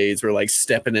Roman days, were like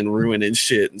stepping in ruin and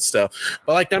shit and stuff.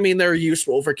 But like, I mean, they're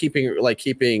useful for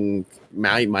keeping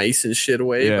mice and shit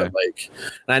away. But like,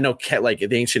 and I know like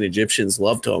the ancient Egyptians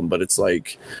loved them, but it's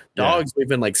like dogs, we've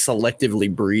been like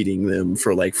selectively breeding them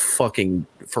for like fucking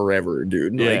forever,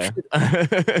 dude. Like,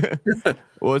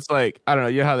 well, it's like, I don't know,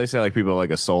 you know how they say like people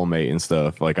like a soulmate and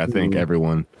stuff. Like I think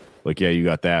everyone, like, yeah, you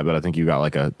got that, but I think you got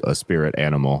like a spirit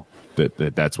animal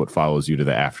that's what follows you to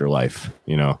the afterlife,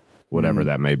 you know, whatever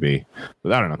that may be.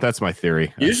 But I don't know. That's my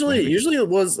theory. Usually it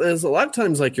was a lot of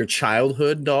times like your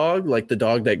childhood dog, like the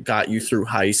dog that got you through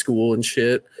high school and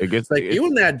shit. You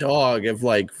and that dog have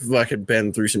like fucking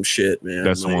been through some shit, man.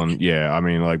 That's like, the one. Yeah. I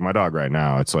mean, like my dog right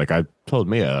now, it's like I told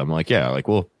Mia, I'm like, yeah, like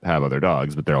we'll have other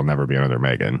dogs, but there'll never be another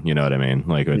Megan. You know what I mean?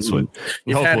 Like it's what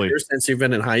you've had her since you've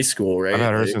been in high school, right? I've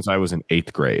had her since I was in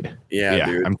 8th grade. Yeah,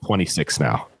 dude. I'm 26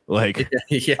 now. Like,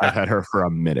 I've had her for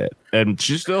a minute and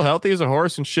she's still healthy as a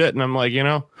horse and shit. And I'm like, you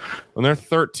know, when they're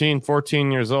 13, 14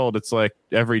 years old, it's like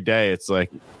every day, it's like,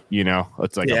 you know,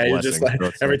 it's like a blessing. You're just like,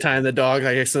 so every time the dog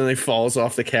like accidentally falls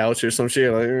off the couch or some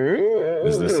shit, like,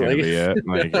 is this gonna be it?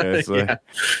 Like, it's like,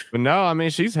 but no, I mean,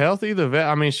 she's healthy. The vet,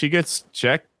 I mean, she gets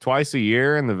checked twice a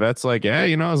year and the vet's like, yeah,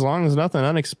 you know, as long as nothing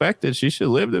unexpected, she should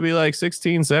live to be like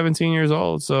 16, 17 years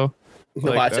old. So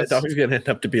watch that dog's gonna end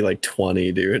up to be like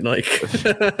 20, dude. Like she's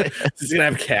gonna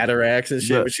have cataracts and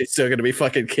shit, but she's still gonna be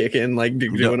fucking kicking, like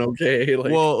doing okay. Like,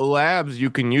 well, labs, you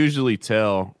can usually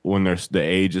tell when the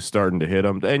age is starting to hit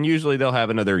them, and usually they'll have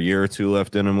another year or two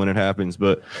left in them when it happens.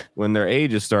 But when their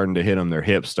age is starting to hit them, their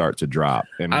hips start to drop.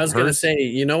 And I was gonna say,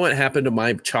 you know what happened to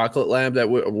my chocolate lab? I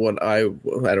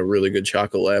had a really good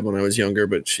chocolate lab when I was younger,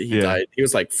 but he died. He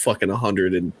was like fucking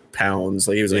 100 pounds.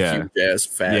 Like he was a huge ass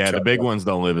fat. Yeah, the big ones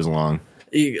don't live as long.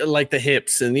 Like the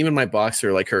hips, and even my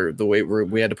boxer, like the weight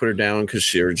we had to put her down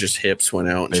because her just hips went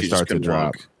out and they she start just to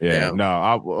drop. Yeah.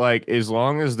 No, like as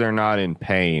long as they're not in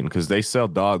pain, because they sell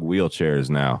dog wheelchairs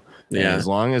now. Yeah, as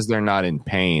long as they're not in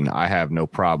pain, I have no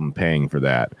problem paying for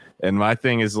that. And my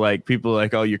thing is like, people are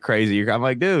like, oh, you're crazy. I'm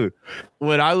like, dude,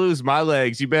 when I lose my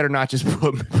legs, you better not just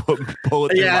pull it through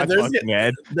my fucking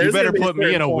head. You better put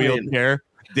me in a wheelchair.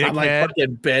 Dickhead. I'm like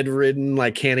fucking bedridden,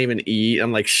 like can't even eat.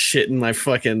 I'm like shitting my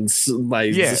fucking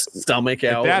stomach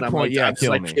out. At that point,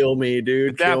 kill me,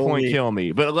 dude. At that point, kill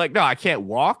me. But like, no, I can't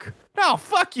walk. no,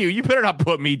 fuck you. You better not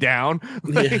put me down.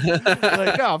 Like,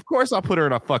 no, of course I'll put her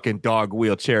in a fucking dog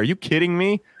wheelchair. Are you kidding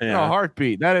me? Yeah. No,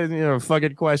 heartbeat. That is, a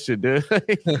fucking question, dude.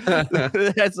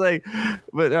 That's like,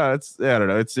 but it's, I don't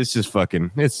know. It's just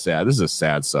fucking, it's sad. This is a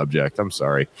sad subject. I'm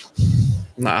sorry.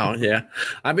 No, yeah.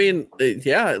 I mean,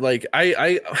 yeah, like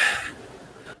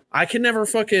I can never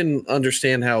fucking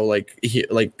understand how like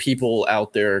people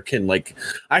out there can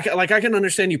I can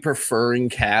understand you preferring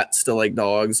cats to like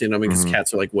dogs, because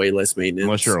cats are like way less maintenance.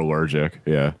 Unless you're allergic,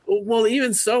 yeah. Well,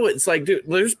 even so, it's like, dude,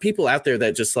 there's people out there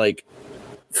that just like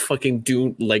fucking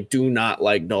do not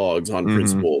like dogs on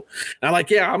principle. And I'm like,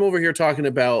 yeah, I'm over here talking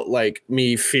about like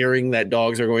me fearing that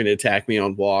dogs are going to attack me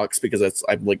on walks because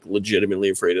I'm like legitimately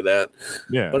afraid of that.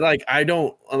 Yeah. But like I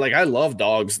love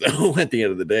dogs though at the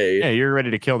end of the day. Yeah, you're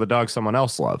ready to kill the dog someone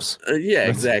else loves. Yeah,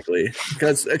 exactly.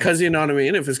 Because you know what I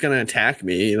mean? If it's gonna attack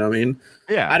me, you know what I mean?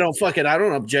 Yeah. I don't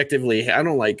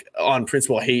like on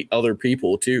principle hate other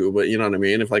people too, but you know what I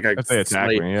mean? If they attack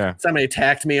me, yeah. Somebody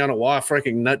attacked me on a walk,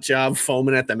 freaking nut job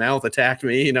foaming at the mouth attacked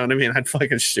me, you know what I mean? I'd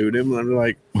fucking shoot him. I'm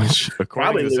like,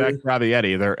 according to Zach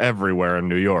Gravietti, they're everywhere in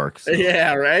New York. So.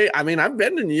 Yeah, right. I mean, I've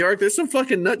been to New York. There's some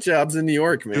fucking nut jobs in New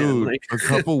York, man. Dude, a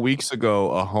couple weeks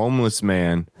ago, a homeless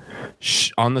man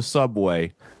on the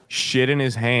subway shit in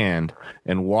his hand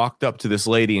and walked up to this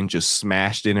lady and just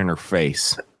smashed it in her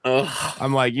face. Ugh.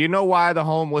 I'm like, you know why the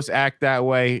homeless act that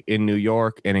way in New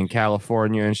York and in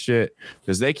California and shit?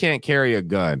 Because they can't carry a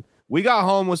gun. We got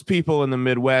homeless people in the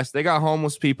Midwest. They got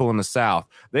homeless people in the South.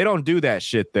 They don't do that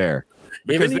shit there.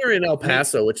 Even here in El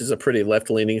Paso, which is a pretty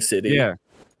left-leaning city. Yeah.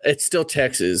 It's still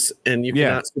Texas, and you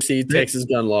cannot succeed Texas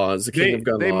gun laws, the king of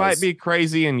gun laws. They might be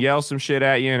crazy and yell some shit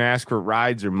at you and ask for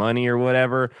rides or money or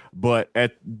whatever, but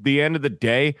at the end of the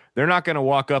day, they're not going to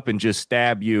walk up and just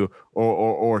stab you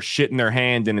or shit in their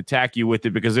hand and attack you with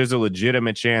it because there's a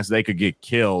legitimate chance they could get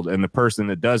killed, and the person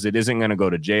that does it isn't going to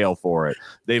go to jail for it.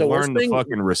 They've learned the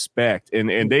fucking respect, and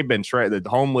they've been trained. The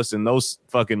homeless and those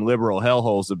fucking liberal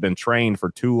hellholes have been trained for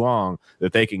too long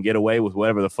that they can get away with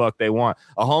whatever the fuck they want.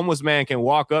 A homeless man can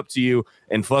walk up to you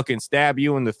and fucking stab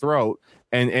you in the throat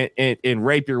and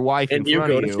rape your wife and in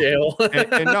front of you. And you go to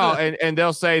jail. and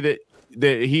they'll say that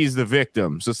he's the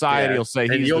victim. Society will say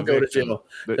he's the victim. Go to jail.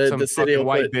 The city will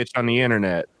white bitch on the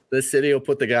internet. The city will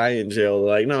put the guy in jail.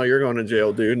 Like, no, you're going to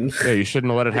jail, dude. Yeah, you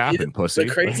shouldn't have let it happen, pussy. The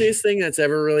craziest thing that's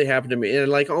ever really happened to me, and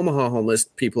like Omaha homeless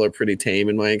people are pretty tame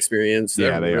in my experience. They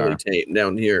really are tame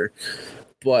down here.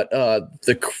 But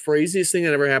the craziest thing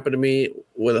that ever happened to me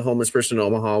with a homeless person in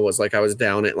Omaha was like I was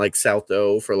down at like South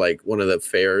O for like one of the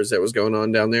fairs that was going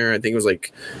on down there. I think it was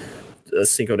like a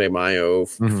Cinco de Mayo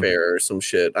fair or some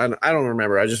shit. I don't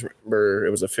remember. I just remember it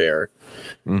was a fair.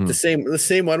 The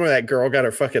same one where that girl got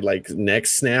her fucking like neck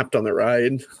snapped on the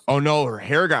ride. Oh no, her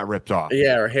hair got ripped off.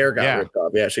 Yeah, her hair got ripped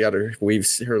off. Yeah, she got her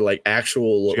like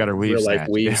actual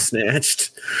weave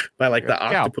snatched by like the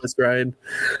octopus ride.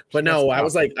 But no, I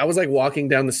was like walking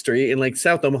down the street in like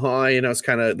South Omaha, it's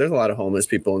kind of, there's a lot of homeless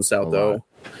people in South O.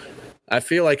 I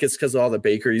feel like it's because of all the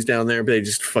bakeries down there, but they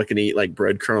just fucking eat like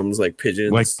breadcrumbs, like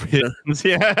pigeons. Like pigeons,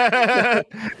 yeah.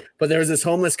 But there was this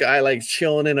homeless guy like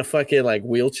chilling in a fucking like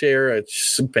wheelchair, a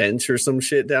bench or some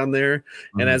shit down there.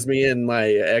 And as me and my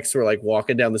ex were like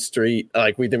walking down the street,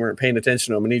 like we weren't paying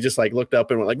attention to him, and he just like looked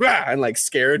up and went like, rah, and like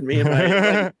scared me and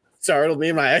my startled me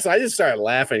and my ex. I just started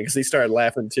laughing because he started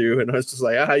laughing too, and I was just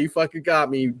like, you fucking got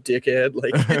me, you dickhead.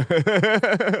 Like,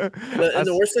 and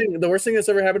the worst thing that's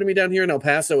ever happened to me down here in El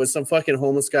Paso is some fucking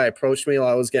homeless guy approached me while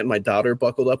I was getting my daughter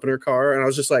buckled up in her car, and I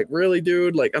was just like, really,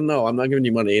 dude? Like, no, I'm not giving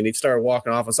you money. And he started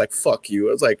walking off. I was like, fuck you.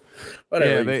 I was like,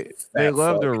 whatever. Yeah, they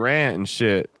love to rant and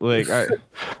shit. Like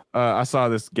I saw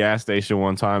this gas station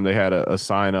one time. They had a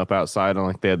sign up outside, and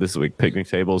like they had this like picnic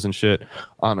tables and shit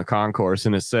on a concourse,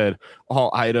 and it said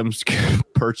all items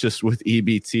purchased with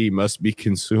EBT must be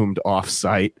consumed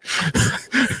off-site.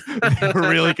 They were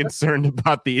really concerned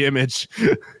about the image.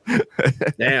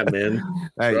 Damn, man.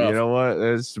 Hey, you know what?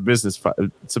 It's a business.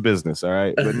 It's a business, all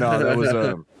right. But no, that was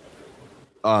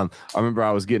I remember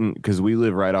I was getting, because we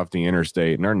live right off the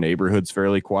interstate and our neighborhood's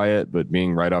fairly quiet, but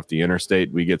being right off the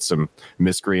interstate, we get some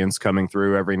miscreants coming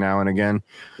through every now and again.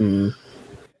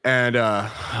 And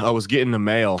I was getting the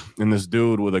mail, and this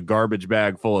dude with a garbage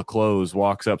bag full of clothes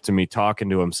walks up to me talking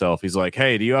to himself. He's like,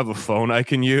 "Hey, do you have a phone I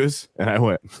can use?" And I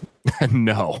went,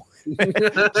 "No."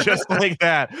 Just like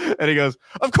that. And he goes,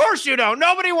 "Of course you don't.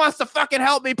 Nobody wants to fucking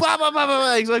help me." Blah, blah, blah,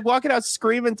 blah. He's like walking out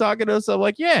screaming, talking to us. I'm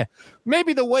like, yeah,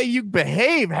 maybe the way you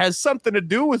behave has something to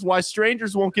do with why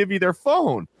strangers won't give you their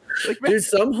phone. Like, dude,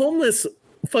 some homeless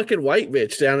fucking white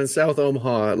bitch down in South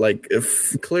Omaha, like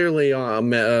clearly a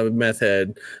meth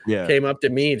head, came up to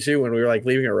me too when we were like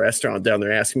leaving a restaurant down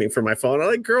there, asking me for my phone. I'm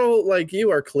like, girl, like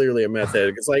you are clearly a meth head.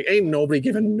 It's like ain't nobody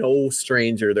giving no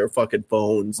stranger their fucking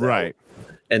phones, right?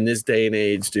 In this day and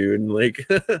age, dude. Like,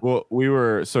 well, we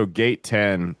were Gate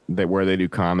 10, where they do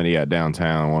comedy at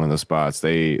downtown, one of the spots.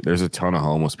 There's a ton of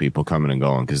homeless people coming and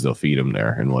going because they'll feed them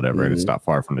there and whatever. And it's not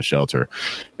far from the shelter.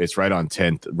 It's right on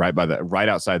 10th, right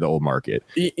outside the old market.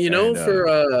 You know,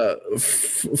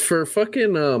 for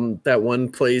fucking that one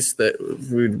place that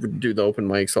we would do the open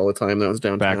mics all the time. That was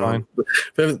downtown.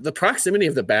 Backline. The proximity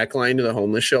of the backline to the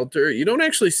homeless shelter, you don't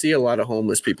actually see a lot of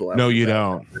homeless people out there. No, you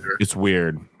don't. It's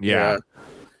weird. Yeah.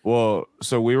 Well,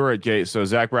 so we were at Gate. So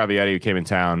Zach Bravietti came in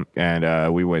town,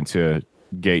 and we went to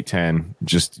Gate 10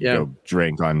 just to go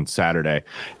drink on Saturday,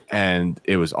 and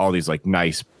it was all these like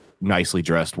nicely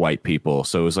dressed white people.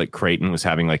 So it was like Creighton was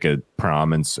having like a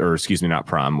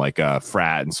like a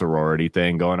frat and sorority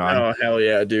thing going on. Oh hell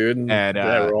yeah, dude! And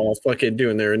they were all fucking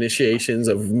doing their initiations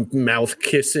of mouth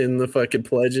kissing the fucking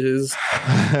pledges.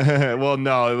 Well,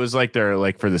 no, it was like they're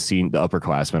like for the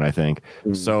upperclassmen, I think.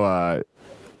 So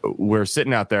we're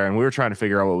sitting out there and we were trying to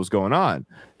figure out what was going on.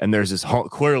 And there's this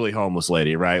clearly homeless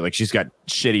lady, right? Like she's got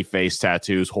shitty face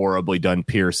tattoos, horribly done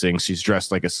piercings. She's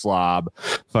dressed like a slob,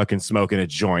 fucking smoking a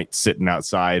joint, sitting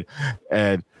outside.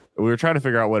 And we were trying to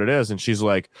figure out what it is. And she's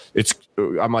like,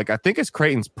 I'm like, I think it's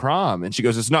Creighton's prom. And she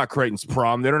goes, it's not Creighton's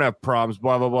prom. They don't have proms,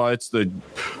 blah, blah, blah. It's the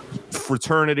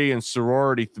fraternity and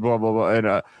sorority, blah, blah, blah.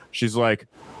 And she's like,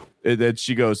 and then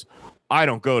she goes, I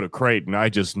don't go to Creighton. I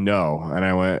just know. And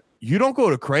I went, you don't go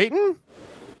to Creighton?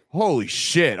 Holy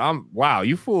shit. Wow,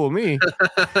 you fooled me.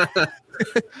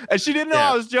 And she didn't know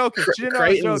I was joking. She didn't know I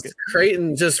was joking.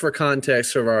 Creighton, just for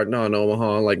context of our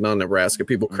non-Omaha, like non-Nebraska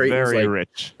people, Creighton's very like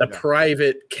rich. A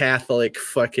private Catholic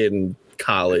fucking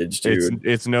college, dude.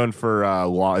 It's known for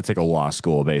law. It's like a law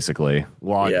school, basically.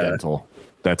 Law and dental.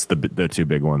 That's the two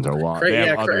big ones are law. They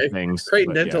have other things.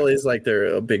 Creighton Dental is like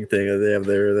a big thing that they have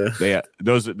there.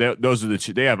 Those are the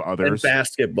two. They have others. And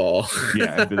basketball.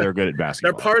 Yeah, they're good at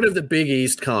basketball. They're part of the Big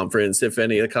East Conference. If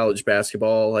any, the college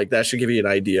basketball, like that should give you an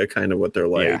idea, kind of what they're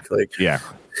like.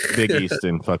 Big East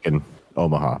and fucking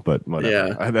Omaha, but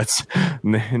whatever. Yeah, that's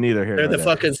neither here. They're the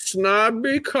fucking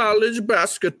snobby college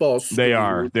basketball school. They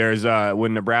are. There's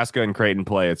when Nebraska and Creighton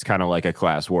play, it's kind of like a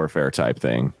class warfare type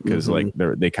thing because like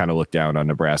they kind of look down on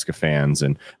Nebraska fans.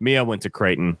 And Mia went to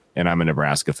Creighton, and I'm a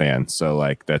Nebraska fan, so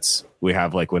like we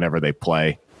have like whenever they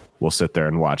play, we'll sit there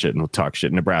and watch it and we'll talk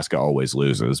shit. Nebraska always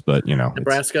loses, but you know,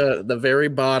 Nebraska, the very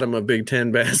bottom of Big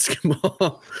Ten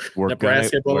basketball.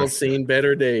 Nebraska ball's seen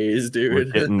better days, dude. We're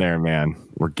getting there, man.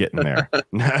 We're getting there.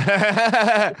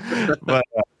 But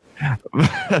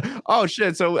oh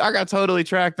shit! So I got totally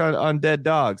tracked on dead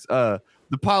dogs. The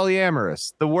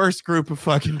polyamorous, the worst group of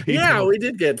fucking people. Yeah, we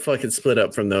did get fucking split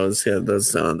up from those.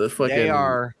 The fucking. They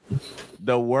are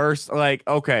the worst. Like,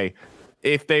 okay.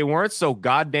 If they weren't so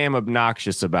goddamn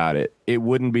obnoxious about it, it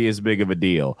wouldn't be as big of a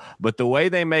deal. But the way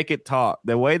they make it talk,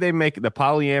 the way they make the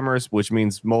polyamorous, which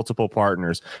means multiple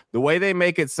partners, the way they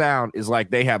make it sound is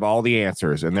like they have all the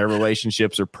answers and their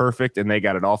relationships are perfect and they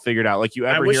got it all figured out. Like you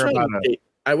ever hear about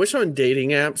I wish on dating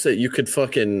apps that you could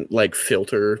fucking like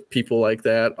filter people like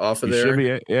that off of there. Should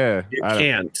be, yeah. You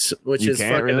can't, which is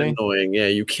fucking really annoying. Yeah,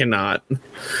 you cannot.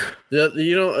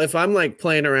 You know, if I'm like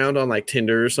playing around on like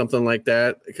Tinder or something like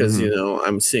that, because you know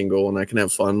I'm single and I can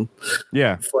have fun.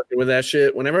 Yeah, fucking with that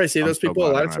shit. Whenever I see those people,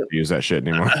 a lot of times use that shit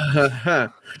anymore.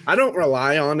 I don't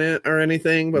rely on it or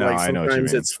anything, but like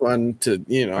sometimes it's fun to,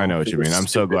 you know. I know what you mean. I'm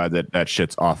so glad that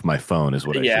shit's off my phone. Is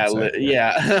what I should say.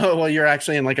 Yeah. Well, you're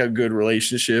actually in like a good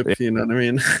relationship. You know what I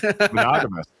mean?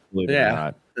 Monogamous. Believe it or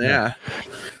not. Yeah.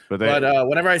 But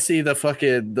whenever I see the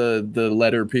fucking the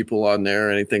letter people on there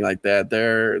or anything like that,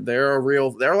 they're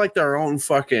like their own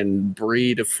fucking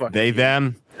breed of fucking they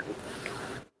them.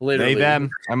 Literally. They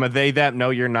them. I'm a they them. No,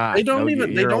 you're not. They don't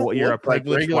even. You're a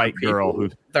privileged like white girl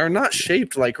who. They're not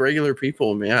shaped like regular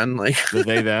people, man. Like the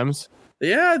they thems.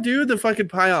 Yeah, dude, the fucking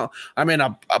pile. I'm in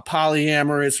a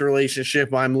polyamorous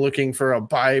relationship. I'm looking for a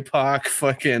BIPOC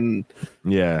fucking.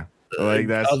 Yeah. Like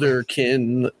that's other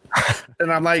kin,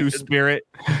 and I'm like Two-Spirit.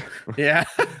 Yeah.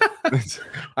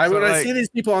 When I see these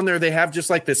people on there, they have just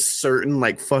like this certain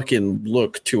like fucking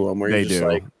look to them where you're just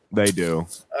like, they do.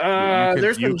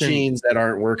 There's some genes that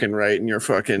aren't working right in your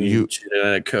fucking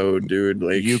genetic code, dude.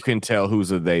 Like you can tell who's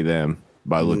a they them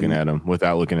by looking at them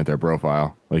without looking at their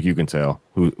profile. Like you can tell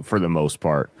who for the most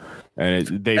part, and it's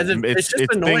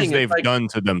things they've done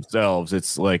to themselves.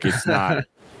 It's like it's not.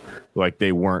 like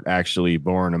they weren't actually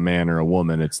born a man or a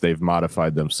woman. It's they've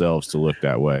modified themselves to look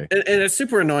that way. And it's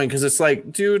super annoying because it's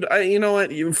like, dude, you know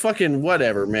what? You fucking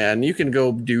whatever, man. You can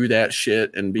go do that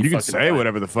shit and be. You can say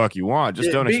whatever the fuck you want.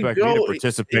 Just don't expect me to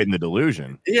participate in the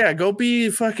delusion. Yeah, go be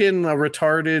fucking a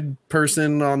retarded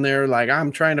person on there. Like,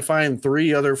 I'm trying to find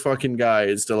 3 other fucking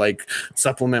guys to like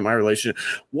supplement my relationship.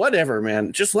 Whatever,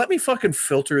 man. Just let me fucking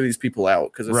filter these people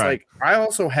out because it's like I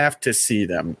also have to see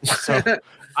them. So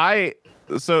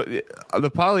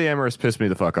the polyamorous piss me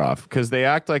the fuck off because they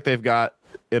act like they've got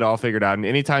it all figured out. And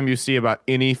anytime you see about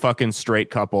any fucking straight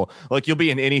couple, like you'll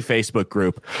be in any Facebook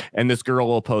group and this girl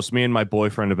will post, me and my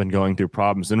boyfriend have been going through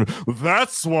problems. And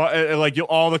that's why, like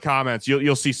all the comments,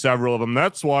 you'll see several of them.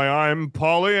 That's why I'm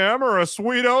polyamorous.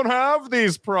 We don't have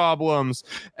these problems.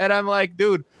 And I'm like,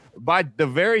 dude, by the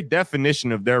very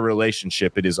definition of their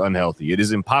relationship, it is unhealthy. It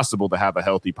is impossible to have a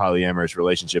healthy polyamorous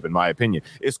relationship, in my opinion.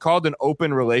 It's called an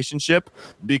open relationship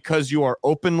because you are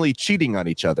openly cheating on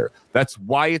each other. That's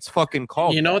why it's fucking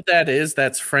called. You know what that is?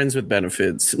 That's friends with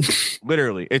benefits.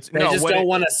 Literally. They just don't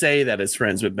want to say that it's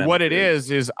friends with benefits. What it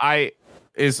is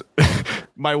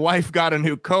my wife got a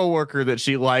new coworker that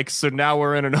she likes, so now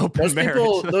we're in an open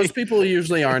marriage. Those people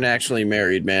usually aren't actually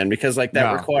married, man, because like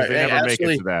that requires they never make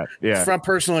it to that. Yeah, from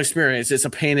personal experience, it's a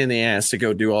pain in the ass to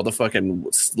go do all the fucking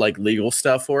like legal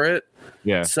stuff for it.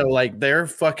 Yeah, so like they're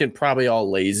fucking probably all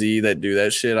lazy that do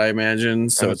that shit, I imagine.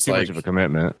 So it's too like much of a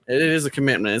commitment. It is a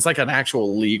commitment. It's like an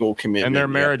actual legal commitment. And their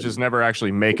marriages never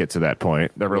actually make it to that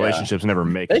point. Their relationships never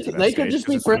make it to that they stage. Could just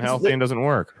be friends. Unhealthy and doesn't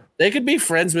work. They could be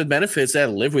friends with benefits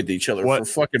that live with each other for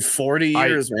fucking 40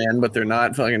 years, man, but they're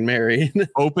not fucking married.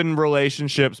 Open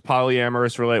relationships,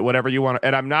 polyamorous, whatever you want.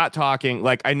 And I'm not talking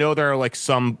like I know there are like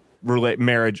some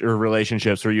marriage or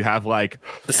relationships where you have like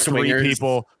the 3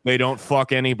 people, they don't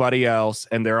fuck anybody else,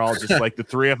 and they're all just like the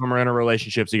 3 of them are in a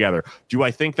relationship together. Do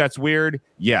I think that's weird?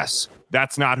 Yes.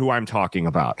 That's not who I'm talking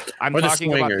about. I'm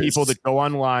talking about people that go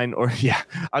online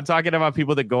I'm talking about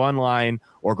people that go online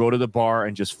or go to the bar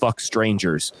and just fuck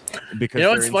strangers because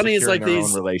what's funny is like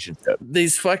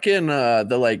these fucking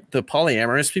the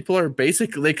polyamorous people are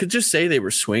basically, they could just say they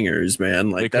were swingers, man.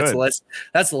 Like that's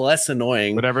less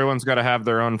annoying. But everyone's got to have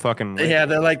their own fucking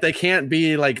they're like, they can't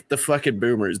be like the fucking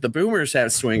boomers. The boomers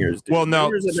have swingers, dude. Well, no,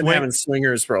 boomers have been having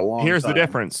swingers for a long time. Here's the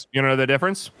difference. You know the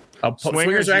difference?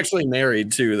 Swingers are actually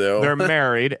married too, though. They're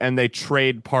married and they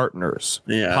trade partners.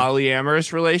 Yeah.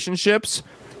 Polyamorous relationships,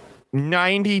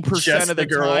 90% of the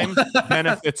time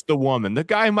benefits the woman. The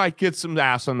guy might get some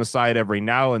ass on the side every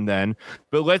now and then,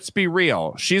 but let's be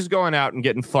real. She's going out and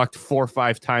getting fucked 4 or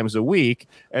 5 times a week,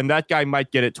 and that guy might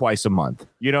get it twice a month.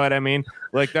 You know what I mean?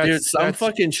 Like that's some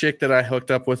fucking chick that I hooked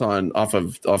up with off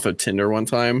of Tinder one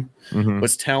time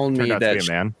was telling me that to be a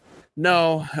man.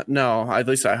 No, at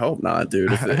least I hope not,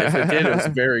 dude. If it did, it was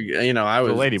very, I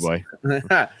was a lady boy.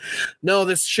 No,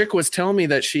 this chick was telling me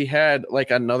that she had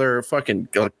like another fucking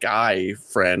guy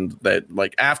friend that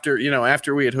like after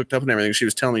we had hooked up and everything, she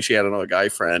was telling me she had another guy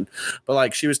friend, but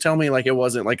like she was telling me like it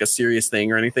wasn't like a serious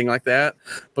thing or anything like that.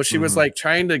 But she was like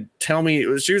trying to tell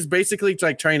me, she was basically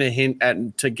like trying to hint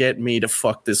at to get me to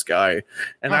fuck this guy,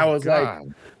 and I was like,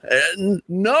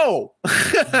 no,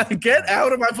 get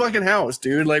out of my fucking house,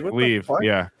 dude. Like, what leave. The fuck?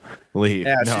 Yeah, leave.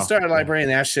 Yeah, she started like bringing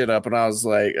that shit up, and I was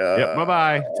like,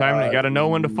 bye. Time you got to know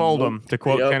when to fold them, to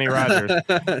quote Kenny Rogers.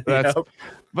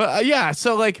 But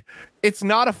so like, it's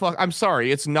not I'm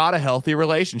sorry, it's not a healthy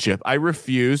relationship. I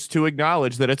refuse to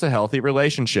acknowledge that it's a healthy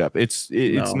relationship. It's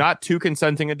not 2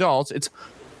 consenting adults. It's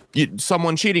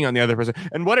someone cheating on the other person.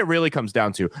 And what it really comes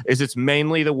down to is it's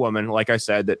mainly the woman, like I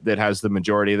said, that has the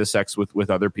majority of the sex with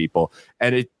other people.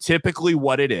 And it typically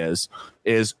what it is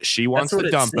she wants to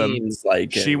dump him.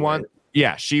 Like she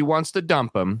wants to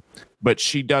dump him, but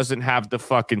she doesn't have the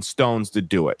fucking stones to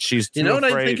do it. She's too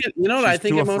afraid. I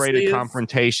think too afraid of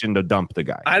confrontation to dump the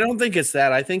guy. I don't think it's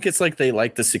that. I think it's like they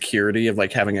like the security of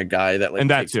like having a guy that like and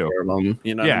that takes too. care of them.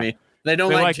 You know what I mean? They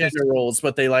don't like gender roles,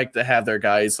 but they like to have their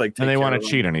guys like. And they want to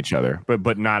cheat on each other,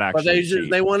 but not actually. But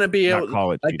they want to be able,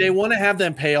 like they want to have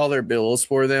them pay all their bills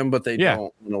for them, but they don't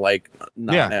want to like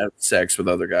not have sex with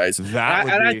other guys.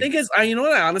 I think it's. You know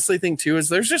what I honestly think too is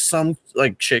there's just some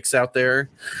like chicks out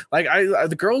there, like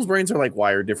the girls' brains are like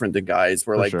wired different than guys,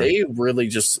 where like they really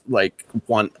just like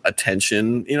want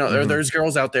attention. You know, there's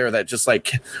girls out there that just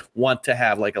like want to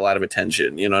have like a lot of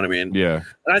attention. You know what I mean? Yeah.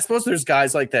 And I suppose there's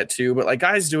guys like that too, but like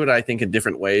guys do it, I think, in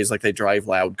different ways. Like they drive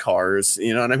loud cars,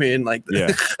 you know what I mean? Like,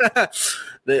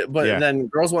 then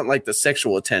girls want like the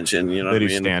sexual attention, you know what I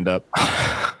mean? Stand up.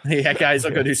 Yeah, guys,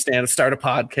 I'll go do stand up, start a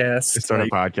podcast. Start a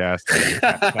podcast.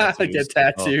 Get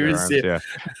tattoos.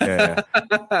 Yeah.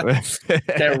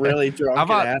 Get really drunk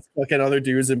and ass fucking other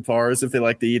dudes in bars if they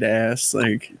like to eat ass.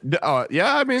 Like,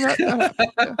 yeah, I mean,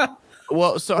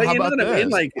 well, so how about this? I mean?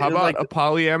 Like, how about a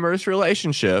polyamorous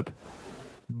relationship,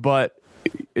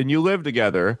 and you live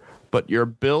together, but your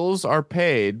bills are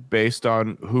paid based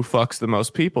on who fucks the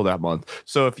most people that month.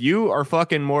 So if you are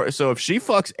fucking if she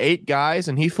fucks 8 guys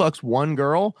and he fucks 1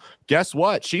 girl, guess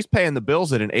what? She's paying the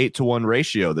bills at an 8-to-1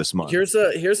 ratio this month. Here's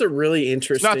a really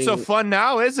interesting. It's not so fun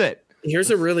now, is it? Here's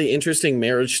a really interesting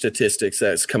marriage statistics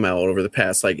that's come out over the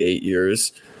past like 8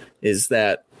 years, is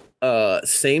that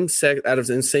same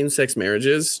sex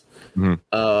marriages,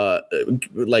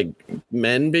 like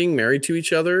men being married to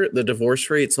each other, the divorce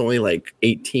rate's only like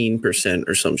 18%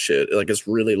 or some shit. Like, it's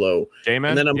really low. Gay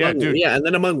men? And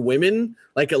then among women,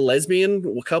 like a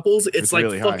lesbian couples, it's like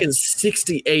really fucking high.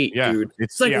 68, dude.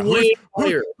 It's like way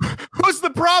higher. Who's the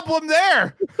problem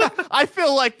there? I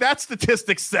feel like that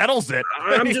statistic settles it.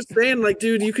 I'm just saying, like,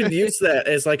 dude, you can use that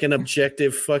as like an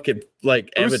objective fucking like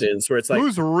evidence where it's like,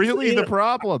 who's really the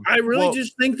problem? I really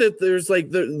just think that there's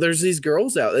these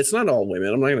girls out. It's not all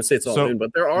women. I'm not gonna say it's all women,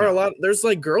 but there are a lot. There's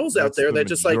like girls out there that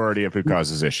just like majority of who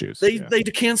causes issues. They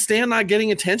can't stand not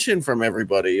getting attention from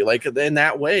everybody, like in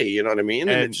that way. You know what I mean?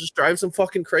 And it just drives them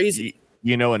fucking crazy.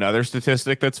 You know, another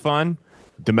statistic that's fun: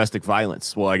 domestic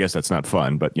violence. Well, I guess that's not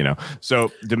fun, but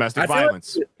so domestic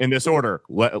violence in this order: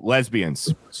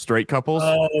 lesbians, straight couples,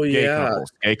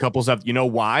 gay couples have. You know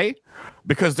why?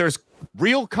 Because there's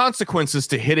real consequences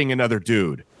to hitting another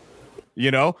dude.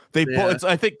 I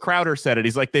think Crowder said it.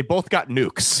 He's like, they both got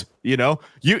nukes.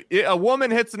 A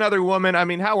woman hits another woman. I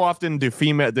mean, how often do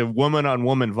the woman on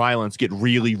woman violence get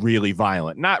really, really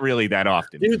violent? Not really that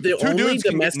often. Dude, the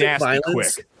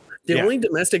only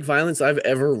domestic violence I've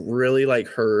ever really like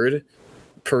heard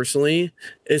personally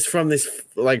is from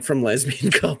from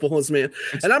lesbian couples, man.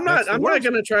 And I'm not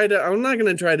gonna try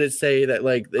to say that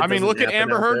like. I mean, look at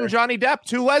Amber Heard and Johnny Depp,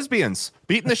 2 lesbians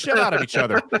beating the shit out of each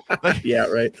other. Yeah,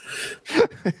 right.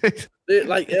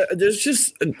 There's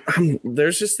just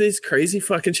these crazy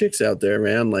fucking chicks out there,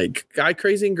 man. Like, guy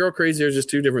crazy and girl crazy are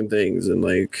just 2 different things, and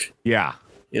like, yeah,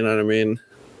 you know what I mean.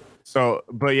 So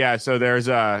there's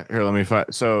here. Let me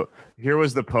find. So here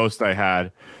was the post I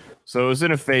had. So it was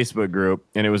in a Facebook group,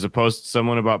 and it was a post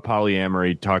someone about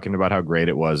polyamory talking about how great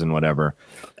it was and whatever.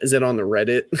 Is it on the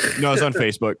Reddit? No, it's on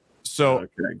Facebook. So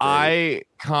I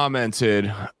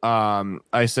commented,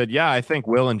 I said, yeah, I think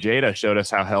Will and Jada showed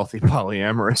us how healthy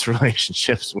polyamorous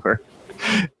relationships were.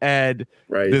 And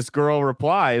this girl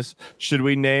replies, should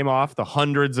we name off the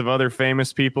hundreds of other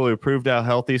famous people who proved how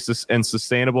healthy and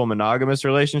sustainable monogamous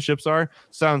relationships are?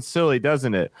 Sounds silly,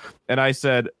 doesn't it? And I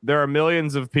said, there are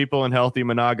millions of people in healthy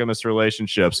monogamous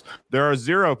relationships. There are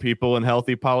 0 people in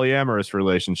healthy polyamorous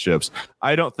relationships.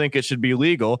 I don't think it should be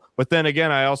legal. But then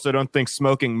again, I also don't think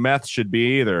smoking meth should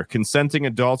be either. Consenting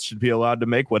adults should be allowed to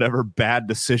make whatever bad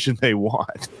decision they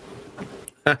want.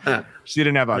 She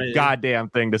didn't have a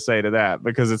goddamn thing to say to that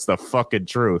because it's the fucking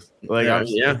truth. Like,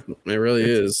 it really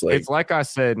is. Like, it's like I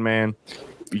said, man.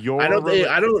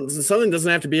 Something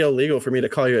doesn't have to be illegal for me to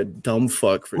call you a dumb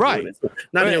fuck for doing it. It's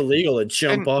not illegal to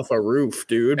jump off a roof,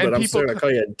 dude. But I'm still gonna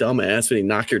call you a dumbass when you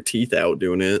knock your teeth out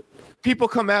doing it. People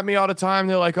come at me all the time.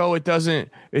 They're like, "Oh, it doesn't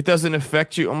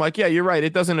affect you." I'm like, "Yeah, you're right.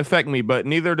 It doesn't affect me, but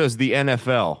neither does the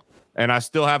NFL." And I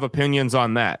still have opinions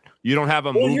on that. You don't have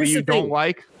a movie you don't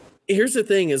like. Here's the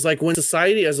thing is like when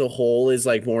society as a whole is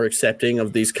like more accepting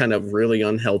of these kind of really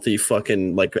unhealthy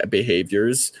fucking like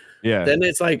behaviors. Yeah. Then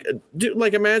it's like, dude,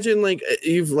 like imagine like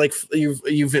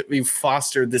you've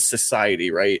fostered this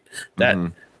society, right?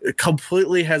 That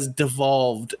completely has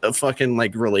devolved fucking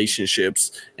like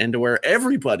relationships into where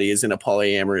everybody is in a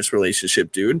polyamorous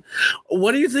relationship, dude.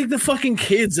 What do you think the fucking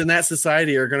kids in that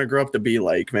society are going to grow up to be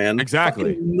like, man?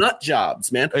 Exactly. Fucking nut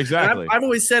jobs, man. Exactly. I've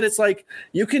always said it's like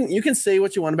you can say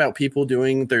what you want about people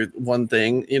doing their one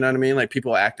thing, you know what I mean? Like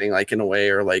people acting like in a way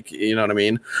or like, you know what I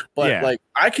mean? But like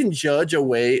I can judge a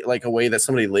way that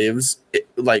somebody lives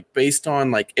like based on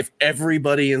like if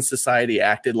everybody in society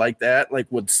acted like that, like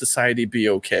would society be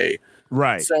okay?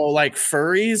 Right. So like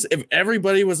furries, if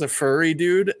everybody was a furry,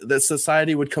 dude, the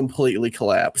society would completely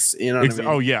collapse. You know what I mean?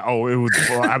 Oh yeah. Oh, it would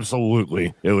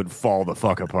absolutely. It would fall the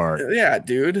fuck apart. Yeah,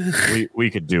 dude. We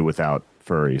could do without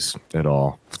furries at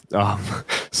all.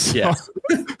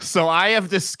 So I have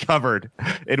discovered,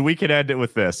 and we can end it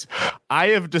with this. I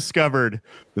have discovered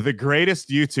the greatest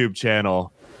YouTube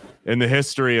channel in the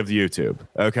history of YouTube.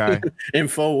 Okay.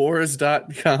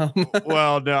 Infowars.com.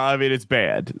 Well, no, I mean, it's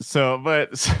banned. So, but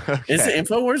okay. Is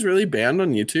Infowars really banned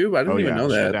on YouTube? I didn't even know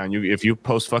that. Down. If you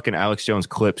post fucking Alex Jones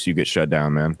clips, you get shut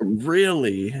down, man.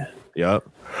 Really? Yep.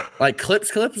 Like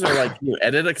clips or like you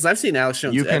edit it? Because I've seen Alex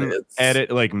Jones. You can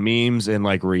edit like memes and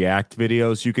like React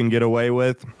videos you can get away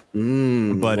with.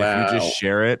 But if you just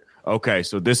share it. Okay,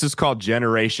 so this is called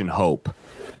Generation Hope.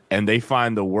 And they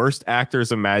find the worst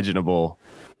actors imaginable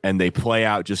and they play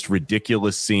out just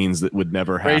ridiculous scenes that would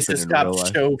never happen Racist in cop real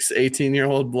life. chokes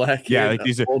 18-year-old black kid. Yeah, like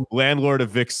these are landlord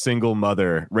evicts single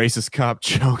mother. Racist cop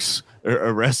chokes or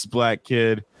arrests black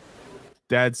kid.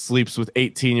 Dad sleeps with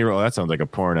 18-year-old. That sounds like a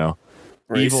porno.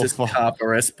 Racist cop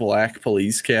arrests black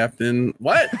police captain.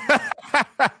 What?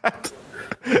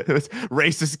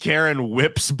 Racist Karen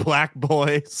whips black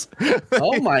boys.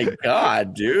 Oh my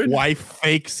god, dude. Wife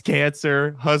fakes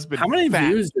cancer. Husband. How many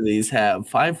views do these have?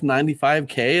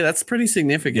 595K? That's pretty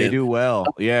significant. They do well.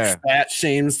 Yeah. Fat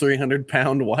shames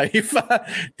 300-pound wife.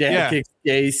 Dad kicks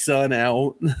gay son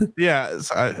out. Yeah.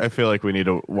 So I feel like we need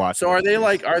to watch. So are they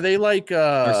like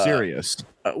they're serious?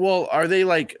 Well, are they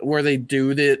like where they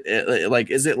do that? Like,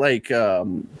 is it like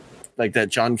that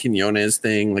John Quinones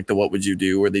thing, like the "What Would You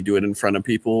Do," where they do it in front of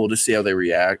people to see how they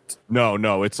react?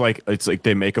 No, it's like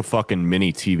they make a fucking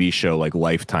mini TV show, like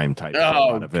Lifetime type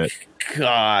out of it.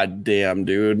 God damn,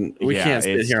 dude, we can't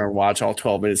sit here and watch all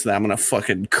 12 minutes of that. I'm gonna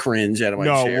fucking cringe out of my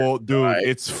chair. No, well, dude, it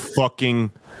is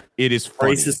funny.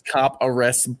 Racist cop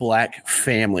arrests black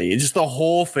family. Just the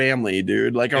whole family,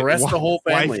 dude. Like arrest the whole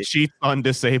family. Wife cheats on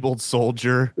disabled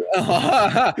soldier.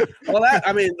 Well,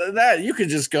 that you could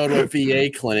just go to a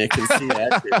VA clinic and see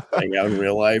that shit playing out in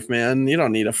real life, man. You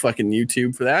don't need a fucking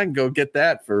YouTube for that. And go get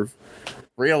that for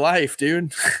real life,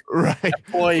 dude. Right.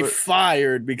 That boy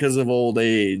fired because of old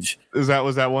age. Was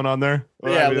that one on there?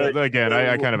 Well, yeah.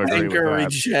 I kind of agree with that.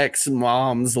 Rejects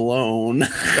mom's loan.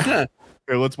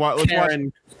 Here, let's watch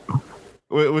one.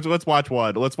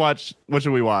 What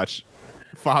should we watch?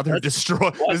 Father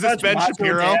destroy. Is this Ben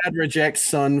Shapiro? Dad rejects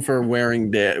son for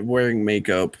wearing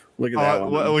makeup. Look at that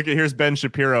one. Look at here's Ben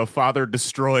Shapiro. Father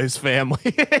destroys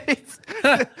family.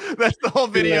 That's the whole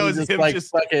video. Is him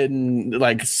just fucking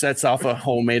like sets off a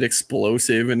homemade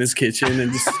explosive in his kitchen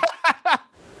and just.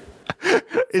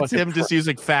 It's him just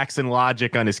using facts and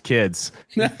logic on his kids.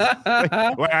 Well,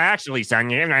 actually,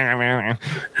 son. It's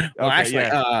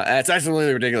actually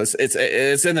really ridiculous.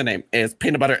 It's in the name. It's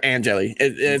peanut butter and jelly.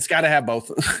 It's got to have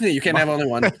both. You can't have only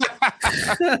one.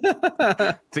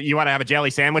 So you want to have a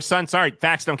jelly sandwich, son? Sorry,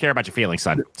 facts don't care about your feelings,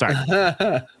 son. Sorry.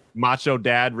 Macho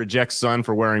dad rejects son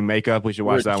for wearing makeup. We should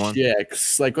watch that one.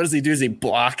 Like, what does he do? Does he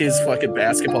block his fucking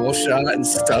basketball shot and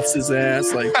stuffs his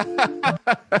ass? Like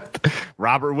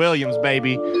Robert Williams,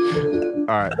 baby.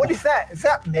 All right. What is that? Is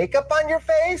that makeup on your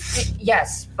face?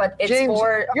 Yes, but it's James,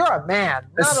 for... You're a man,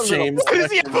 not a James. little...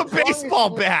 Does he have a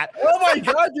baseball bat? Oh my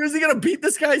god, dude, is he gonna beat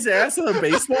this guy's ass with a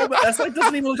baseball bat? That's like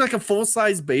doesn't even look like a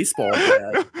full-size baseball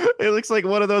bat. It looks like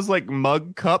one of those like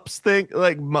mug cups thing,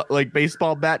 like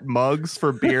baseball bat mugs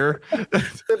for beer.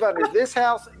 Live under this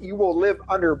house, you will live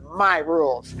under my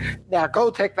rules. Now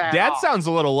go take that Dad off. sounds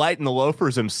a little light in the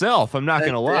loafers himself. I'm not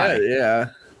gonna lie. Yeah.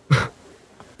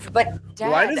 But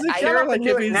Dad, why does it care? Like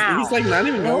if he's like not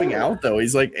even going out though.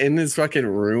 He's like in his fucking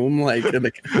room, like in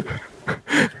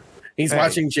the. He's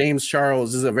watching James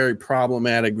Charles. This is a very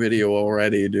problematic video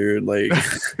already, dude. Like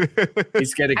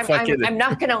he's getting I'm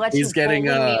not gonna let you bully me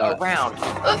around.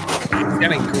 He's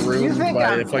getting groomed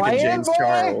by fucking James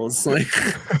Charles. Like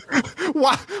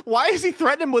why is he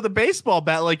threatening him with a baseball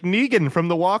bat like Negan from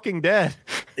The Walking Dead?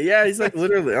 Yeah, he's like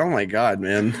literally. Oh my god,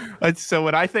 man. So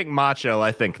when I think macho,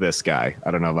 I think this guy.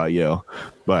 I don't know about you,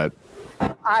 but.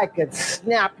 I could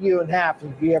snap you in half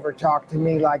if you ever talk to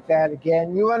me like that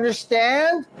again. You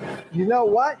understand? You know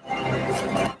what?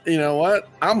 You know what?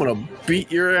 I'm gonna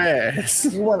beat your ass.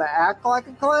 You want to act like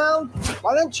a clown?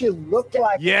 Why don't you look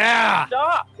like Yeah.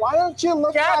 Stop. Why don't you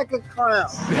look like a clown?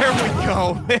 There we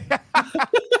go.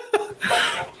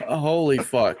 Holy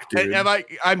fuck, dude.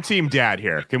 I'm team dad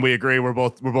here. Can we agree we're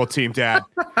both team dad?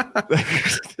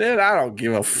 Dude, I don't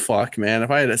give a fuck, man.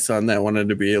 If I had a son that wanted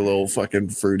to be a little fucking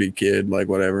fruity kid, like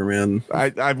whatever, man.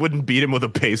 I wouldn't beat him with a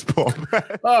baseball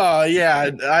bat. Oh yeah,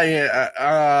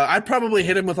 I'd probably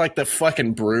hit him with like the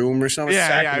fucking broom or something.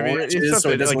 Yeah, I mean,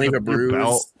 so he doesn't leave a bruise.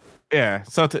 Belt. Yeah,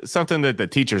 something that the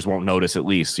teachers won't notice at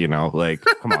least, you know, like,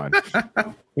 come on.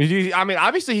 I mean,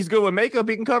 obviously he's good with makeup.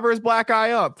 He can cover his black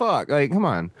eye up. Fuck, like, come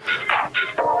on.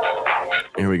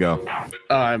 Here we go.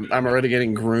 I'm already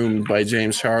getting groomed by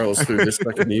James Charles through this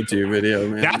fucking YouTube video,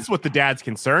 man. That's what the dad's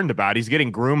concerned about. He's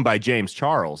getting groomed by James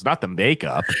Charles, not the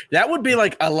makeup. That would be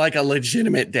like a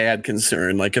legitimate dad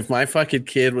concern. Like if my fucking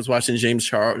kid was watching James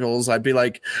Charles, I'd be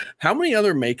like, how many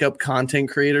other makeup content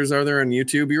creators are there on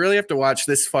YouTube? You really have to watch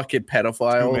this fucking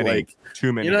pedophile.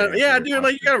 Too many. You know, yeah, dude.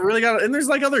 Like you really got, and there's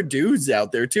like other dudes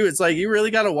out there too. It's like you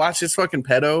really got to watch this fucking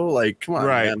pedo. Like, come on,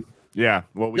 right? Man. Yeah.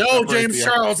 Well, no James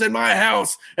Charles in my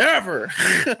house ever.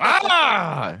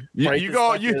 You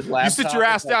sit your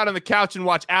ass down on the couch and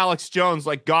watch Alex Jones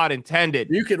like God intended.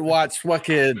 You could watch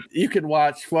fucking.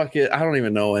 I don't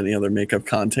even know any other makeup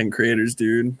content creators,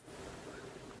 dude.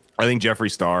 I think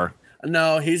Jeffree Star.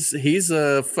 No, he's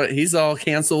all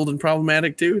canceled and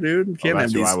problematic too, dude. Can't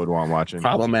that's have who these I would want watching.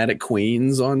 Problematic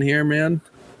queens on here, man.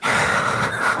 All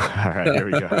right, here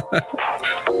we go.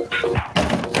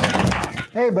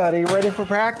 Hey, buddy, ready for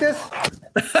practice?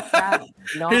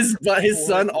 His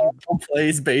son also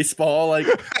plays baseball. Like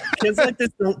kids like this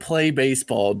don't play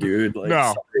baseball, dude. Like,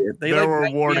 no, they there like were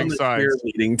warning signs.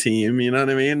 Cheerleading team, you know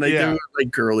what I mean? They do like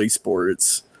girly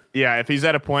sports. Yeah, if he's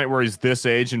at a point where he's this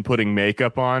age and putting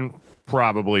makeup on,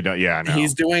 probably don't. Yeah, no.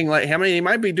 He's doing like he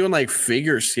might be doing like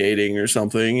figure skating or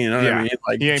something. You know what I mean?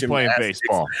 Like he ain't playing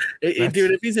baseball,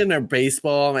 dude. If he's into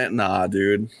baseball, man, nah,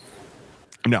 dude.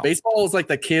 No, baseball is like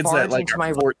the kids that like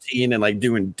are 14 and like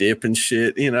doing dip and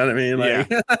shit. You know what I mean? Like,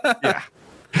 yeah.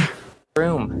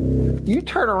 Room. You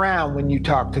turn around when you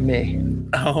talk to me.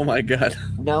 Oh my god.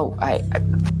 No, I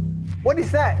What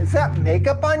is that? Is that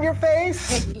makeup on your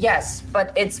face? Yes,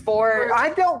 but it's for.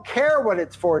 I don't care what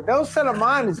it's for. No son of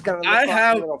mine is going to look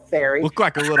like a little fairy. Look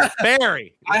like a little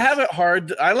fairy. I have it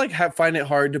hard. I find it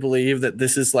hard to believe that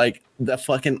this is like the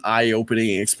fucking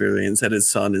eye-opening experience that his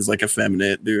son is like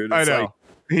effeminate, dude. I know.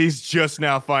 He's just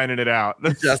now finding it out.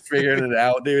 Just figuring it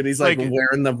out, dude. He's like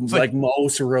wearing the like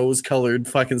most rose-colored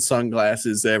fucking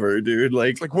sunglasses ever, dude.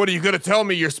 Like, what are you gonna tell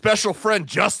me? Your special friend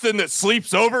Justin that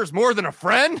sleeps over is more than a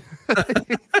friend?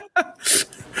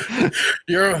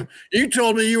 You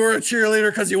told me you were a cheerleader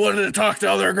because you wanted to talk to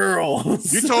other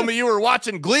girls. You told me you were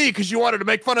watching Glee because you wanted to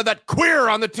make fun of that queer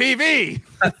on the TV.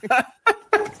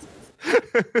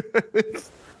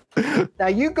 Now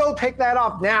you go take that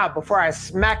off now before I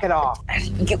smack it off.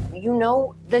 You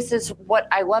know, this is what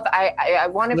I love. I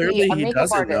want to be a makeup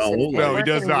artist. No, he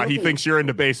does not. He thinks you're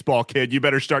into baseball, kid. You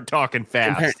better start talking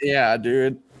fast. Yeah,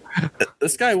 dude.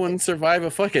 This guy wouldn't survive a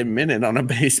fucking minute on a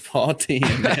baseball team,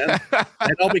 man.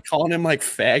 And I'll be calling him like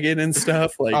faggot and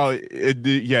stuff. Like,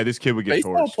 this kid would get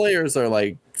baseball torched. Players are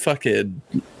like fucking.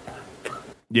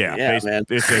 Yeah, man.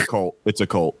 It's a cult. It's a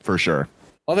cult for sure.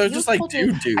 Well, they're just like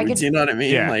dudes. You know what I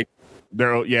mean? Yeah. Like,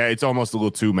 it's almost a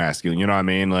little too masculine. You know what I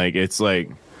mean? Like, it's like,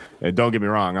 don't get me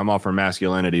wrong, I'm all for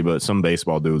masculinity, but some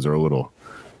baseball dudes are a little.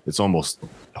 It's almost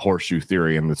horseshoe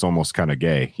theory, and it's almost kind of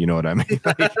gay. You know what I mean?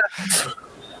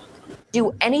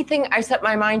 Do anything I set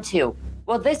my mind to.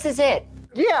 Well, this is it.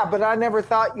 Yeah, but I never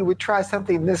thought you would try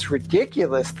something this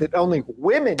ridiculous that only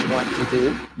women want to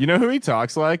do. You know who he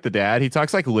talks like? The dad? He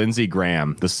talks like Lindsey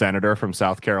Graham, the senator from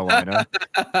South Carolina.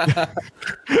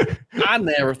 I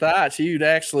never thought you'd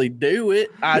actually do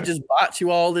it. I just bought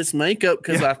you all this makeup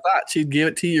because I thought you'd give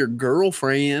it to your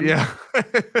girlfriend. Yeah.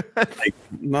 Like,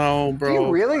 no, bro. Do you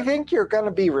really think you're going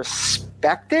to be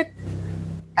respected?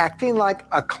 Acting like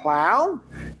a clown?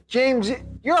 James,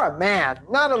 you're a man,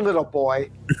 not a little boy.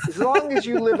 As long as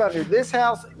you live under this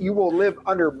house, you will live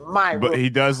under my roof. But he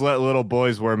does let little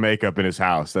boys wear makeup in his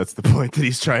house. That's the point that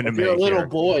he's trying to make. You're a little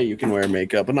boy, you can wear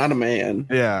makeup, but not a man.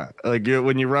 Yeah, like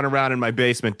when you run around in my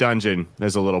basement dungeon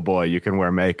as a little boy, you can wear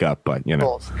makeup, but you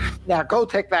know. Now go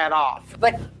take that off.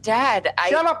 But Dad,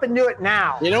 shut up and do it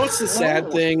now. You know what's the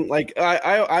sad thing? Like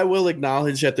I will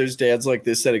acknowledge that there's dads like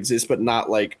this that exist, but not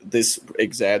like this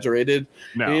exaggerated.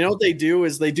 No. And you know what they do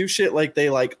is they do shit like they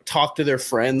like talk to their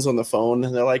friends on the phone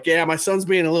and they're like, yeah, my son's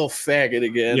being a little faggot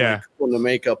again. Yeah. Like, putting the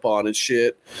makeup on and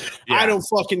shit. Yeah. I don't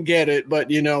fucking get it,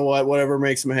 but you know what? Whatever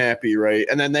makes them happy, right?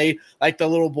 And then they like the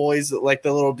little boys, like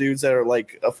the little dudes that are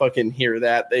like a fucking hear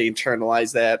that, they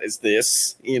internalize that as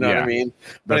this, you know what I mean?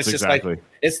 But That's it's just exactly. like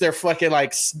it's their fucking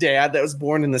like dad that was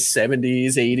born in the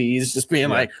 70s, 80s, just being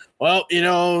like, well, you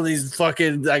know, these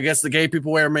fucking, I guess the gay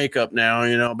people wear makeup now,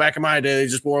 you know, back in my day, they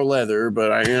just wore leather,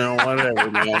 but you know, whatever,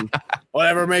 man,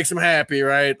 whatever makes them happy.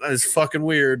 Right. It's fucking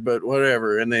weird, but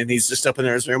whatever. And then he's just up in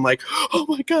there. So I'm like, oh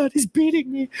my God, he's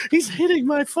beating me. He's hitting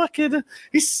my fucking,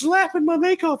 he's slapping my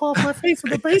makeup off my face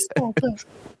with a baseball bat.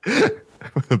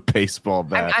 With a baseball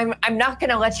bat. I'm not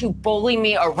going to let you bully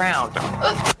me around.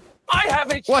 I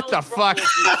have a What the fuck?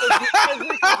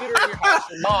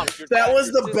 That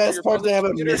was the best part to have a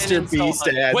Mr. Beast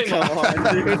ad. Come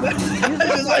on, dude.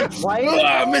 It's like,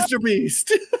 Mr.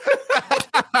 Beast.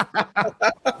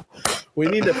 We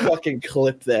need to fucking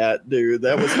clip that, dude.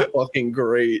 That was fucking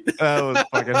great. That was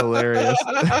fucking hilarious.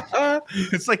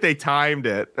 It's like they timed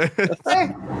it.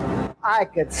 I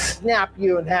could snap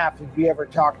you in half if you ever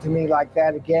talk to me like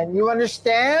that again. You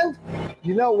understand?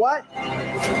 You know what?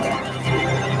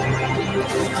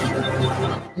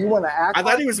 You want to act? I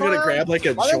thought he was going to grab like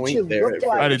a joint there.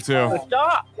 I did too.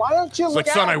 Stop! Why don't you? It's like,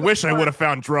 son, I wish I would have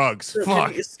found drugs.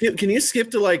 Fuck. Can you skip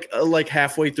to like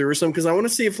halfway through or something? Because I want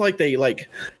to see if like they like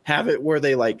have it where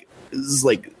they like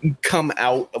come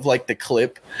out of like the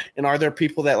clip, and are there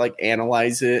people that like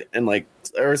analyze it and like,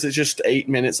 or is it just 8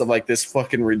 minutes of like this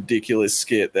fucking ridiculous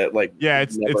skit that like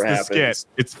it's the skit.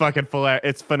 It's fucking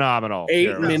it's phenomenal.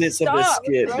 8 minutes of the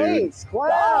skit, dude.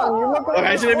 Wow, you look like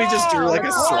imagine if he just drew like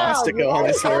a swastika on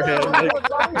his forehead. Like,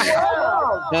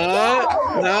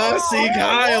 no, see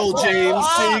Kyle, James,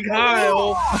 see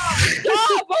Kyle.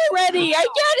 Stop already! I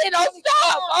get it.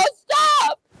 I'll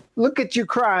stop. Look at you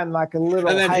crying like a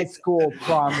little high school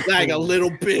prom. Like a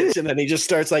little bitch, and then he just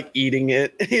starts like eating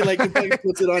it. He like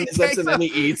puts it on his lips and then he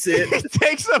eats it. He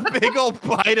takes a big old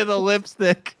bite of the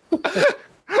lipstick.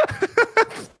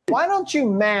 Why don't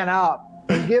you man up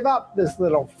and give up this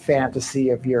little fantasy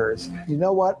of yours? You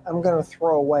know what? I'm going to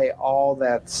throw away all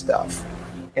that stuff.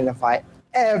 And if I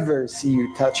ever see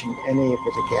you touching any of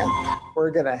it again,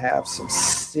 we're going to have some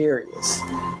serious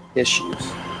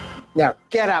issues. Now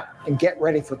get up and get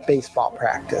ready for baseball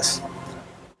practice.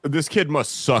 This kid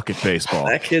must suck at baseball.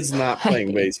 That kid's not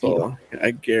playing baseball.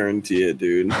 I guarantee it,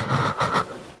 dude.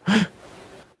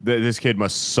 This kid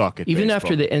must suck at Even baseball.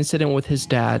 after the incident with his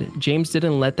dad, James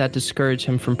didn't let that discourage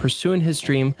him from pursuing his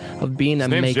dream of being a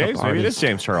makeup James? artist. Maybe it is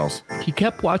James Charles. He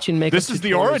kept watching makeup This is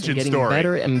the tutorials origin and getting story.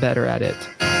 better and better at it.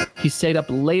 He stayed up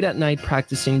late at night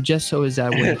practicing just so his dad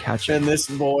wouldn't catch him. And this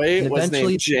boy was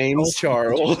named James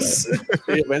Charles.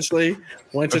 He eventually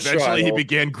went to Eventually, he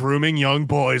began grooming young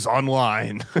boys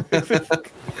online.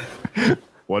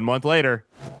 1 month later.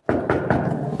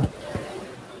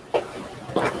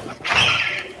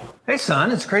 Hey,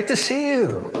 son, it's great to see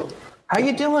you. How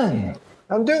you doing?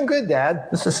 I'm doing good, Dad.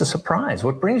 This is a surprise.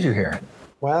 What brings you here?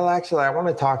 Well, actually, I want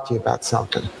to talk to you about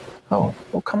something. Oh,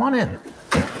 well, come on in.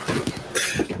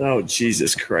 Oh,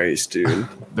 Jesus Christ, dude.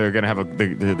 They're going to have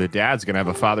the dad's going to have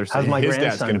a Father's Day. How's my His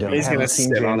dad's grandson going to doing? be. He's going to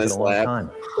sit on his lap.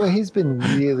 Well, he's been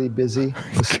really busy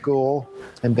with school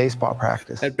and baseball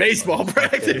practice. At baseball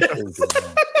practice.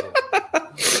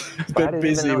 He's been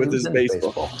busy with his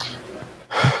baseball.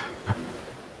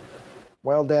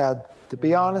 Well, Dad, to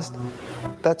be honest,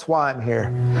 that's why I'm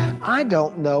here. I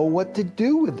don't know what to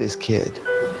do with this kid.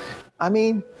 I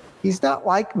mean, he's not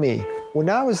like me. When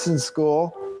I was in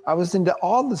school, I was into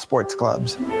all the sports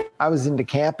clubs. I was into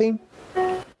camping.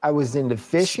 I was into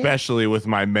fishing. Especially with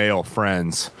my male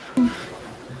friends.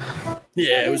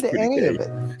 Yeah, it was pretty any good. of it.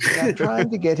 And I'm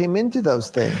trying to get him into those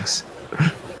things.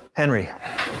 Henry,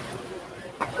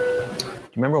 do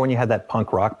you remember when you had that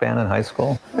punk rock band in high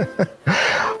school?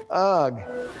 Ugh,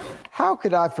 how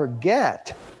could I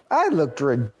forget? I looked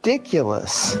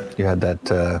ridiculous. You had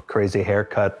that crazy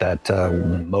haircut, that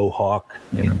mohawk,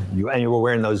 and you were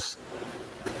wearing those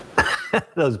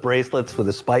those bracelets with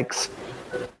the spikes.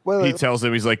 Well, He tells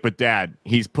him, he's like, but Dad,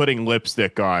 he's putting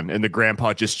lipstick on. And the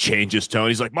grandpa just changes tone.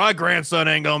 He's like, my grandson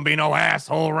ain't going to be no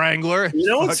asshole wrangler. You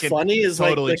know what's Fucking funny is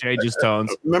totally like changes tones.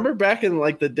 Remember back in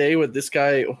like the day with this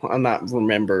guy? I'm not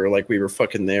remember like we were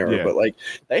fucking there, Yeah. but like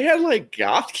they had like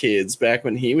goth kids back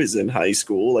when he was in high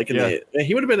school. Like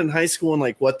he would have been in high school in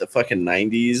like what the fucking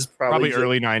 90s, Probably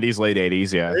early 90s, late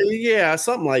 80s. Yeah. Yeah,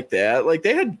 something like that. Like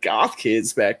they had goth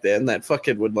kids back then that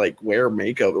fucking would like wear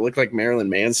makeup. It looked like Marilyn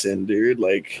Manson, dude.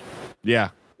 Like, Yeah.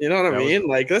 you know what I mean?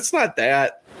 Like that's not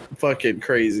that fucking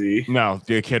crazy. No,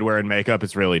 the kid wearing makeup,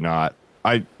 it's really not.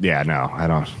 I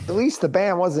don't. at least the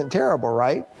band wasn't terrible,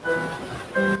 right?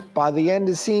 By the end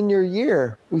of senior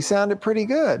year, we sounded pretty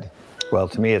good. Well,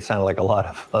 to me, it sounded like a lot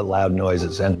of loud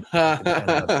noises, and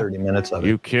 30 minutes of it.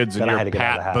 You kids and Then I your had to get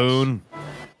out of the Pat house. Boone.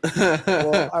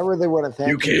 Well, I really want to thank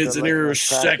You kids for and your letting us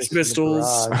Sex practice in the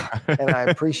Pistols. garage, and I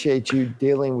appreciate you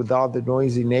dealing with all the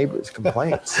noisy neighbors'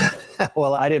 complaints.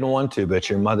 Well, I didn't want to, but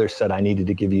your mother said I needed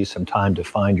to give you some time to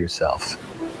find yourself.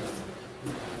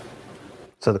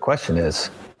 So the question is,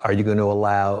 are you going to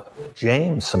allow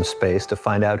James some space to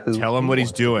find out who? Tell him what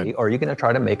he's doing. Or are you going to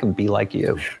try to make him be like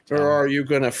you? Or are you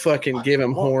gonna fucking give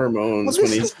him hormones well,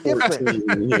 when he's this is different.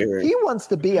 14 here? He wants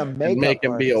to be a makeup Make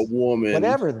him be a artist, woman.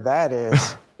 whatever that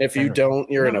is. If you don't,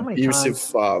 you're an abusive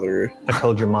father. I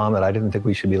told your mom that I didn't think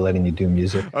we should be letting you do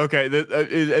music. Okay,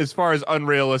 as far as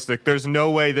unrealistic, there's no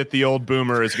way that the old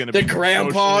boomer is going to be. The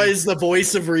grandpa is the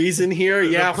voice of reason here.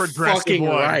 Yeah, fucking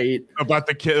right. About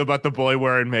the kid, about the boy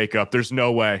wearing makeup. There's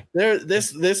no way.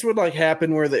 This would like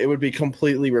happen where it would be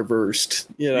completely reversed.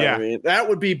 You know what I mean? That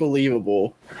would be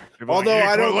believable. Although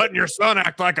I don't letting your son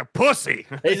act like a pussy.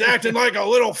 He's acting like a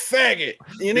little faggot.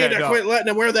 You need to quit letting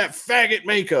him wear that faggot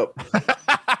makeup.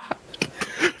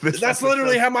 That's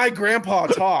literally how my grandpa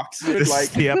talks. This is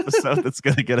the episode that's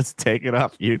going to get us taken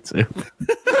off YouTube.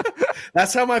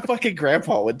 That's how my fucking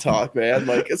grandpa would talk, man.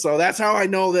 Like, so that's how I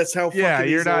know that's how. Yeah,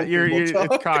 you're not.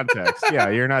 It's context. Yeah,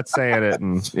 you're not saying it,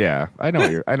 and yeah, I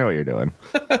know what you're doing.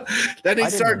 Then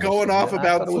he'd start going off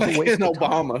about fucking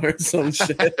Obama or some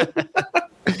shit.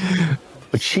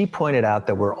 But she pointed out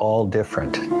that we're all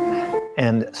different,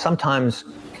 and sometimes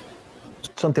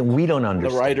something we don't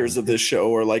understand. The writers of this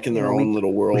show are like in their own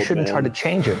little world. We shouldn't try to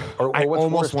change it. Or I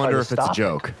almost wonder if it's a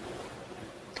joke.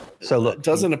 So look, it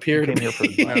doesn't appear to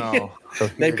be. No. So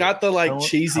they've got the like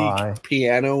cheesy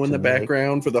piano in the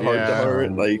background for the heart to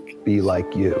heart. Like, be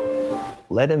like you.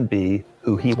 Let him be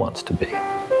who he wants to be.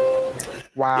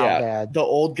 Wow, Dad. The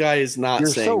old guy is not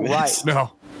saying so this. Right.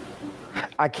 No.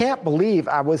 I can't believe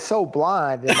I was so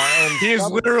blind in my own. He is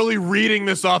literally reading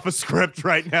this off a script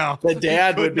right now. The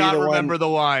dad would not remember the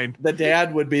line. The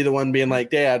dad would be the one being like,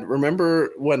 "Dad,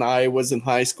 remember when I was in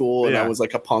high school and I was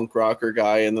like a punk rocker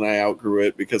guy, and then I outgrew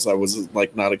it because I was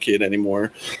like not a kid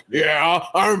anymore." Yeah,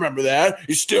 I remember that.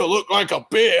 You still look like a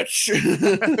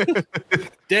bitch,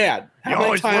 Dad. You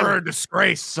always were a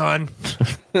disgrace, son.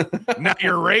 Now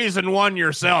you're raising one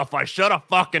yourself. I should have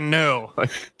fucking knew.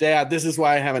 Dad, this is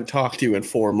why I haven't talked to you in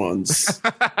 4 months.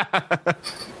 And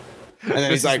then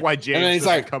he's like, why James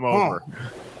come over.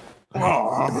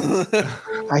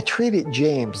 I treated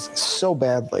James so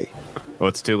badly. Well,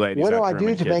 it's too late. What do I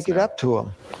do to make it up to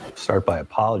him? Start by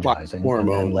apologizing and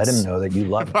then let him know that you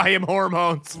love him. Buy him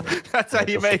hormones. That's how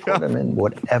you make up. Him in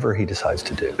whatever he decides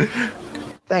to do.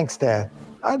 Thanks, Dad.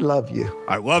 I love you.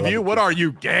 I love you? What are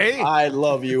you, gay? I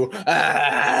love you. What?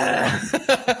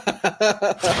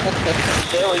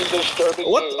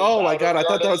 Oh my god, I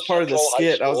thought that was part of the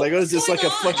skit. I was like, oh, is this like a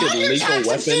fucking lethal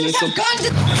weapon or something?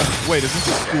 Wait, is this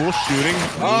a school shooting?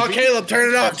 Oh, Caleb,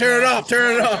 turn it off, turn it off,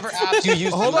 turn it off.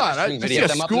 Hold on, I see a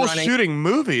school shooting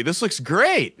movie. This looks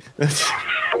great.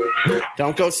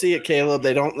 Don't go see it, Caleb.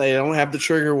 They don't have the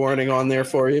trigger warning on there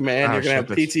for you, man. You're gonna have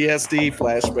PTSD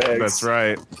flashbacks. That's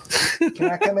right.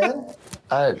 Can I come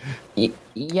in?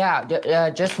 Yeah,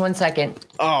 just 1 second.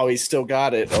 Oh, he's still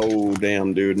got it. Oh,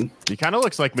 damn, dude. He kind of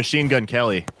looks like Machine Gun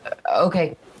Kelly.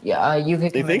 Okay. Yeah, you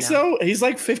can. You think so? He's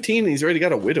like 15. And he's already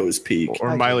got a widow's peak.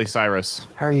 Or Miley Cyrus.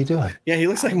 How are you doing? Yeah, he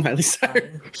looks like Miley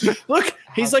Cyrus. Look,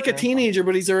 he's like a teenager,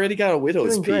 but he's already got a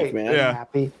widow's peak, great, man. Yeah.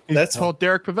 Happy. That's called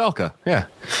Derek Pavelka. Yeah.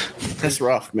 That's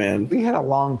rough, man. We had a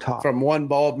long talk. From one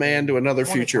bald man to another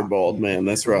future bald man.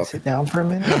 That's rough. Sit down for a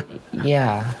minute.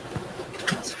 Yeah.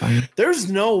 That's fine. There's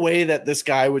no way that this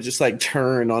guy would just like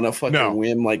turn on a fucking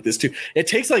whim like this too. It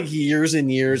takes like years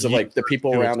and years of like the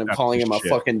people around him calling him a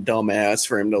fucking dumbass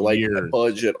for him to like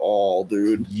budge at all,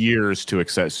 dude. Years to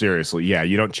accept. Seriously, yeah,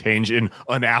 you don't change in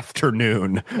an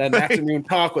afternoon. An afternoon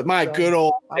talk with my good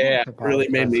old dad really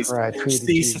made me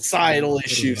see societal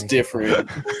issues different.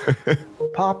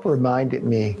 Pop reminded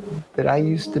me that I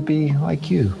used to be like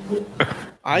you.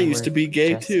 I used to be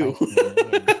gay too.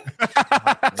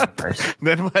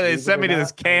 Then when they sent me to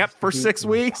this camp for 6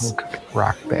 weeks,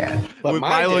 rock band with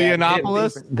Milo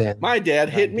Yiannopoulos. My dad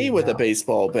hit me with a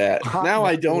baseball bat. Now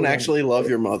I don't actually love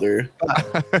your mother.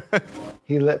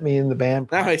 He let me in the band.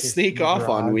 Now I sneak off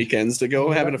on weekends to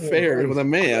go have an affair with a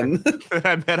man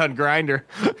I met on Grindr.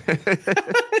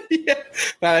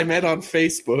 That I met on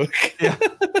Facebook. Yeah.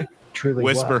 Truly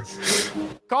Whisper.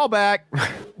 Call back.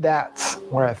 That's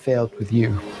where I failed with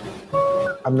you.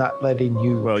 I'm not letting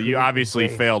you. Well, you obviously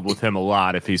failed with him a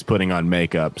lot if he's putting on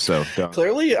makeup. So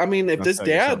clearly, I mean, if this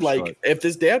dad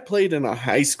played in a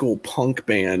high school punk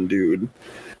band, dude,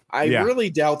 I really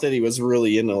doubt that he was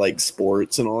really into like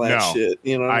sports and all that shit.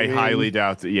 You know, what I mean? Highly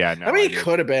doubt that. Yeah, no, I mean, he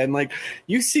could have been. Like,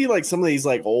 you see, like some of these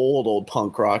like old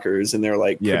punk rockers, and they're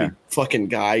like pretty fucking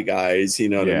guys. You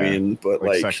know what I mean? But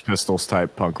like Sex Pistols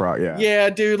type punk rock. Yeah,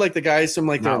 dude, like the guys from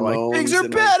like their things are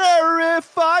better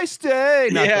if I stay.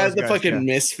 The fucking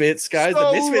Misfits guys.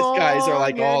 The Misfits guys are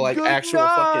like all like actual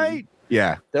fucking.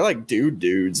 Yeah, they're like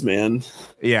dudes, man.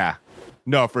 Yeah,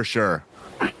 no, for sure.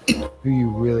 Who you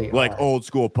really like are. Old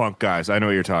school punk guys. I know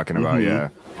what you're talking about.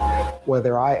 Mm-hmm. Yeah.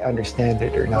 Whether I understand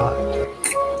it or not.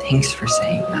 Thanks for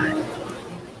saying that.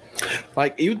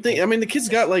 Like you'd think, I mean, the kid's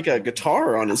got like a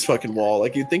guitar on his fucking wall.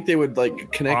 Like you'd think they would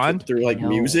like connect it through like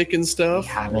music and stuff.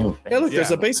 Yeah, look,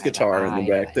 there's a bass guitar in the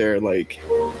back there. Like,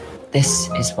 this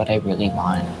is what I really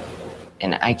want,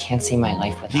 and I can't see my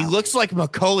life without. He looks like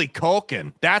Macaulay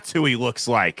Culkin. That's who he looks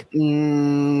like.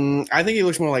 I think he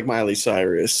looks more like Miley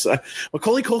Cyrus.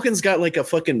 Macaulay Culkin's got like a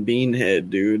fucking bean head,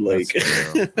 dude. Like,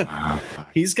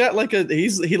 he's got like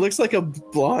he looks like a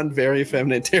blonde, very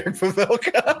feminine Derek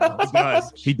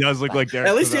Pavelka. He does look like Derek.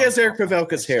 At least Pavelka. he has Derek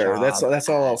Pavelka's hair. That's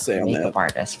all I'll say on that. Makeup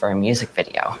artist for a music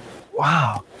video.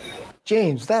 Wow.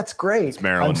 James, that's great. It's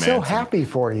Marilyn I'm so Manson. happy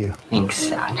for you. Thanks,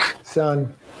 Dad.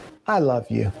 Son, I love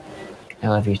you. I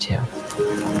love you too.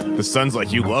 The son's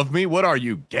like, you love me? What are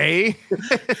you, gay?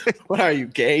 What are you,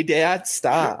 gay, Dad?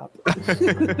 Stop.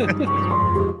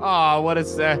 Oh, what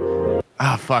is that?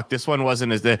 Oh, fuck. This one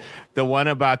wasn't as the one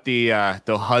about the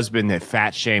husband that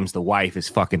fat shames the wife is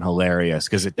fucking hilarious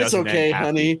because it doesn't. It's okay,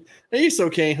 honey. It's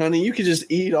okay, honey. You can just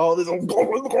eat all this. Well,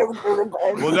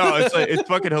 no, it's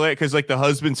fucking hilarious because like the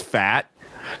husband's fat.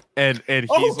 And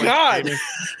he's God,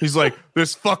 he's like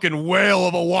this fucking whale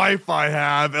of a wife I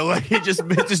have, and like it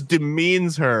just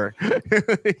demeans her.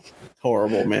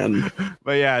 Horrible, man.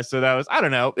 But yeah, so that was, I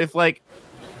don't know if like,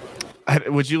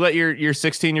 would you let your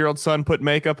 16-year-old son put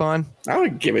makeup on? I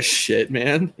would give a shit,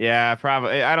 man. Yeah,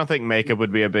 probably. I don't think makeup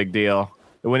would be a big deal.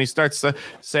 When he starts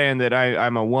saying that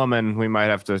I'm a woman, we might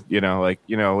have to, you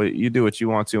do what you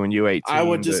want to when you 18. I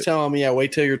would just tell him,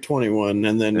 wait till you're 21,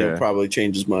 and then he'll probably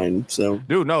change his mind. So,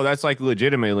 dude, no, that's like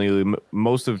legitimately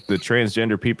most of the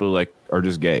transgender people like are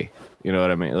just gay. You know what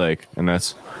I mean? Like, and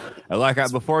that's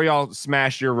before y'all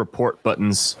smash your report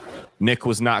buttons. Nick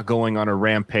was not going on a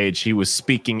rampage. He was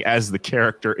speaking as the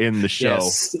character in the show.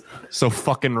 Yes. So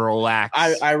fucking relax.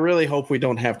 I really hope we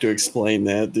don't have to explain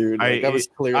that, dude. Like, I was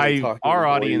clearly talking. Our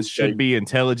audience should be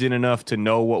intelligent enough to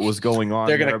know what was going on.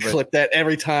 They're going to clip that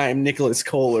every time Nicholas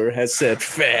Kohler has said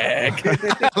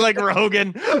fag. Like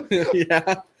Rogan.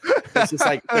 Yeah. It's just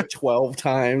like 12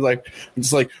 times. Like, I'm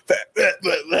just like,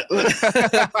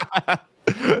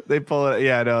 they pull it.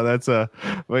 Yeah, no, that's but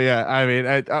yeah, I mean,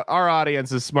 our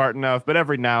audience is smart enough, but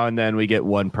every now and then we get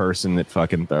one person that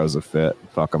fucking throws a fit.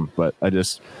 Fuck them. But I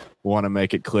just want to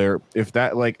make it clear if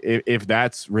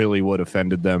that's really what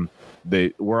offended them,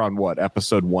 we're on what,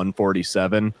 episode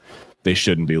 147. They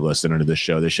shouldn't be listening to this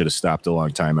show. They should have stopped a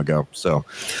long time ago. So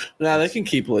no, they can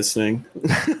keep listening.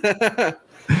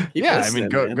 Yeah, I mean,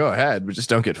 go ahead, but just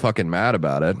don't get fucking mad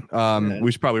about it.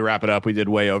 We should probably wrap it up. We did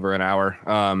way over an hour.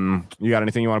 You got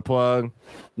anything you want to plug?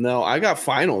 No, I got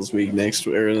finals week in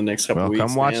the next couple weeks.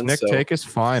 Come watch Nick take his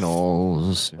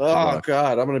finals. Oh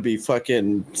God, I'm gonna be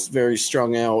fucking very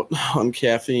strung out on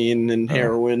caffeine and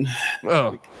heroin.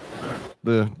 Oh,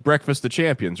 the breakfast of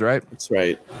champions, right? That's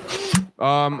right.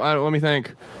 Let me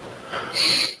think.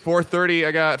 4:30.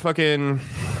 I got fucking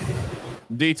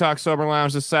Detox Sober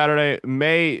Lounge this Saturday,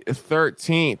 May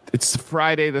 13th. It's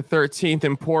Friday the 13th,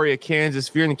 Emporia, Kansas.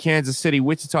 If you're in the Kansas City,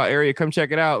 Wichita area, come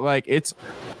check it out. Like, it's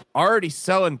already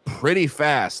selling pretty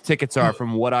fast. Tickets are,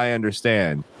 from what I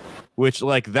understand. Which,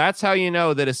 like, that's how you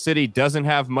know that a city doesn't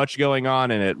have much going on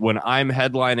in it when I'm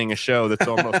headlining a show that's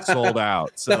almost sold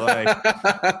out. So,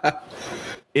 like,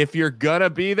 if you're gonna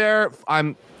be there,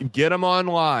 get them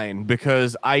online,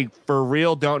 because I for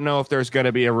real don't know if there's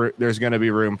gonna be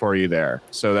room for you there.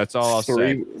 So that's all I'll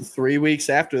say. 3 weeks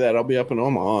after that, I'll be up in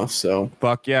Omaha. So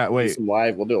fuck yeah! Wait,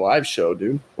 we'll do a live show,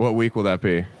 dude. What week will that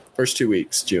be? First 2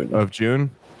 weeks, June. Of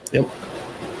June. Yep.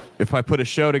 If I put a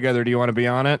show together, do you want to be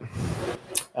on it?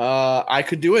 I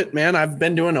could do it, man. I've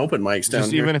been doing open mics down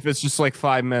here. Even if it's just like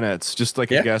 5 minutes, just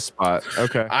like a guest spot.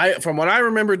 Okay. From what I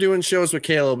remember doing shows with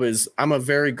Caleb is I'm a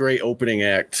very great opening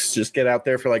act. Just get out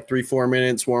there for like 3-4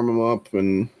 minutes, warm them up,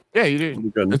 and yeah, you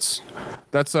do.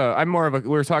 I'm more of a. We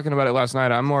were talking about it last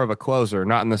night. I'm more of a closer,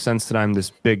 not in the sense that I'm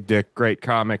this big dick great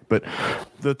comic, but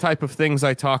the type of things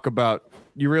I talk about,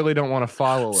 you really don't want to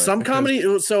follow it. Some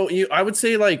comedy, so I would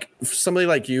say like somebody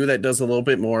like you that does a little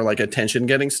bit more like attention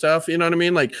getting stuff. You know what I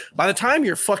mean? Like by the time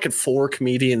you're fucking 4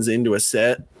 comedians into a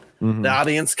set, the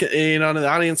audience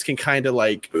can kind of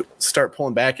like start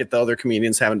pulling back if the other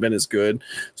comedians haven't been as good.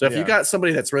 So if you got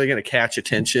somebody that's really going to catch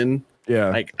attention,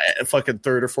 like a fucking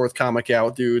 3rd or 4th comic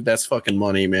out, dude, that's fucking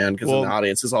money, man. Because the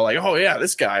audience is all like, oh yeah,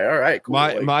 this guy, all right,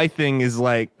 cool. My thing is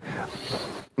like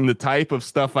the type of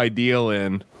stuff I deal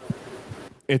in.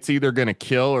 It's either going to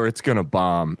kill or it's going to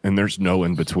bomb, and there's no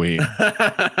in between.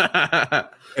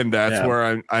 And that's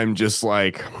where I'm just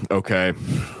like, okay,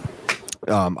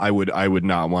 I would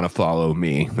not want to follow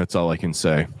me. That's all I can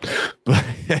say. But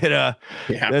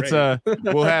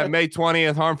we'll have May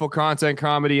 20th, Harmful Content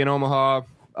Comedy in Omaha.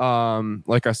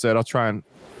 Like I said,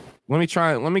 Let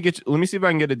me see if I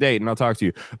can get a date and I'll talk to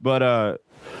you. But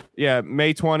yeah,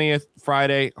 May 20th,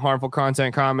 Friday, Harmful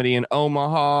Content Comedy in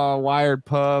Omaha, Wired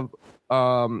Pub.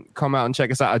 Come out and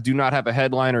check us out. I do not have a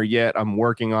headliner yet. I'm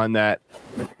working on that,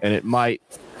 and it might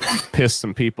piss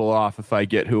some people off if I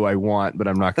get who I want, but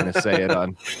I'm not going to say it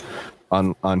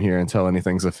on here until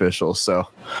anything's official. So, all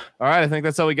right, I think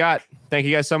that's all we got. Thank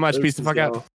you guys so much. Peace the fuck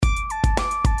out.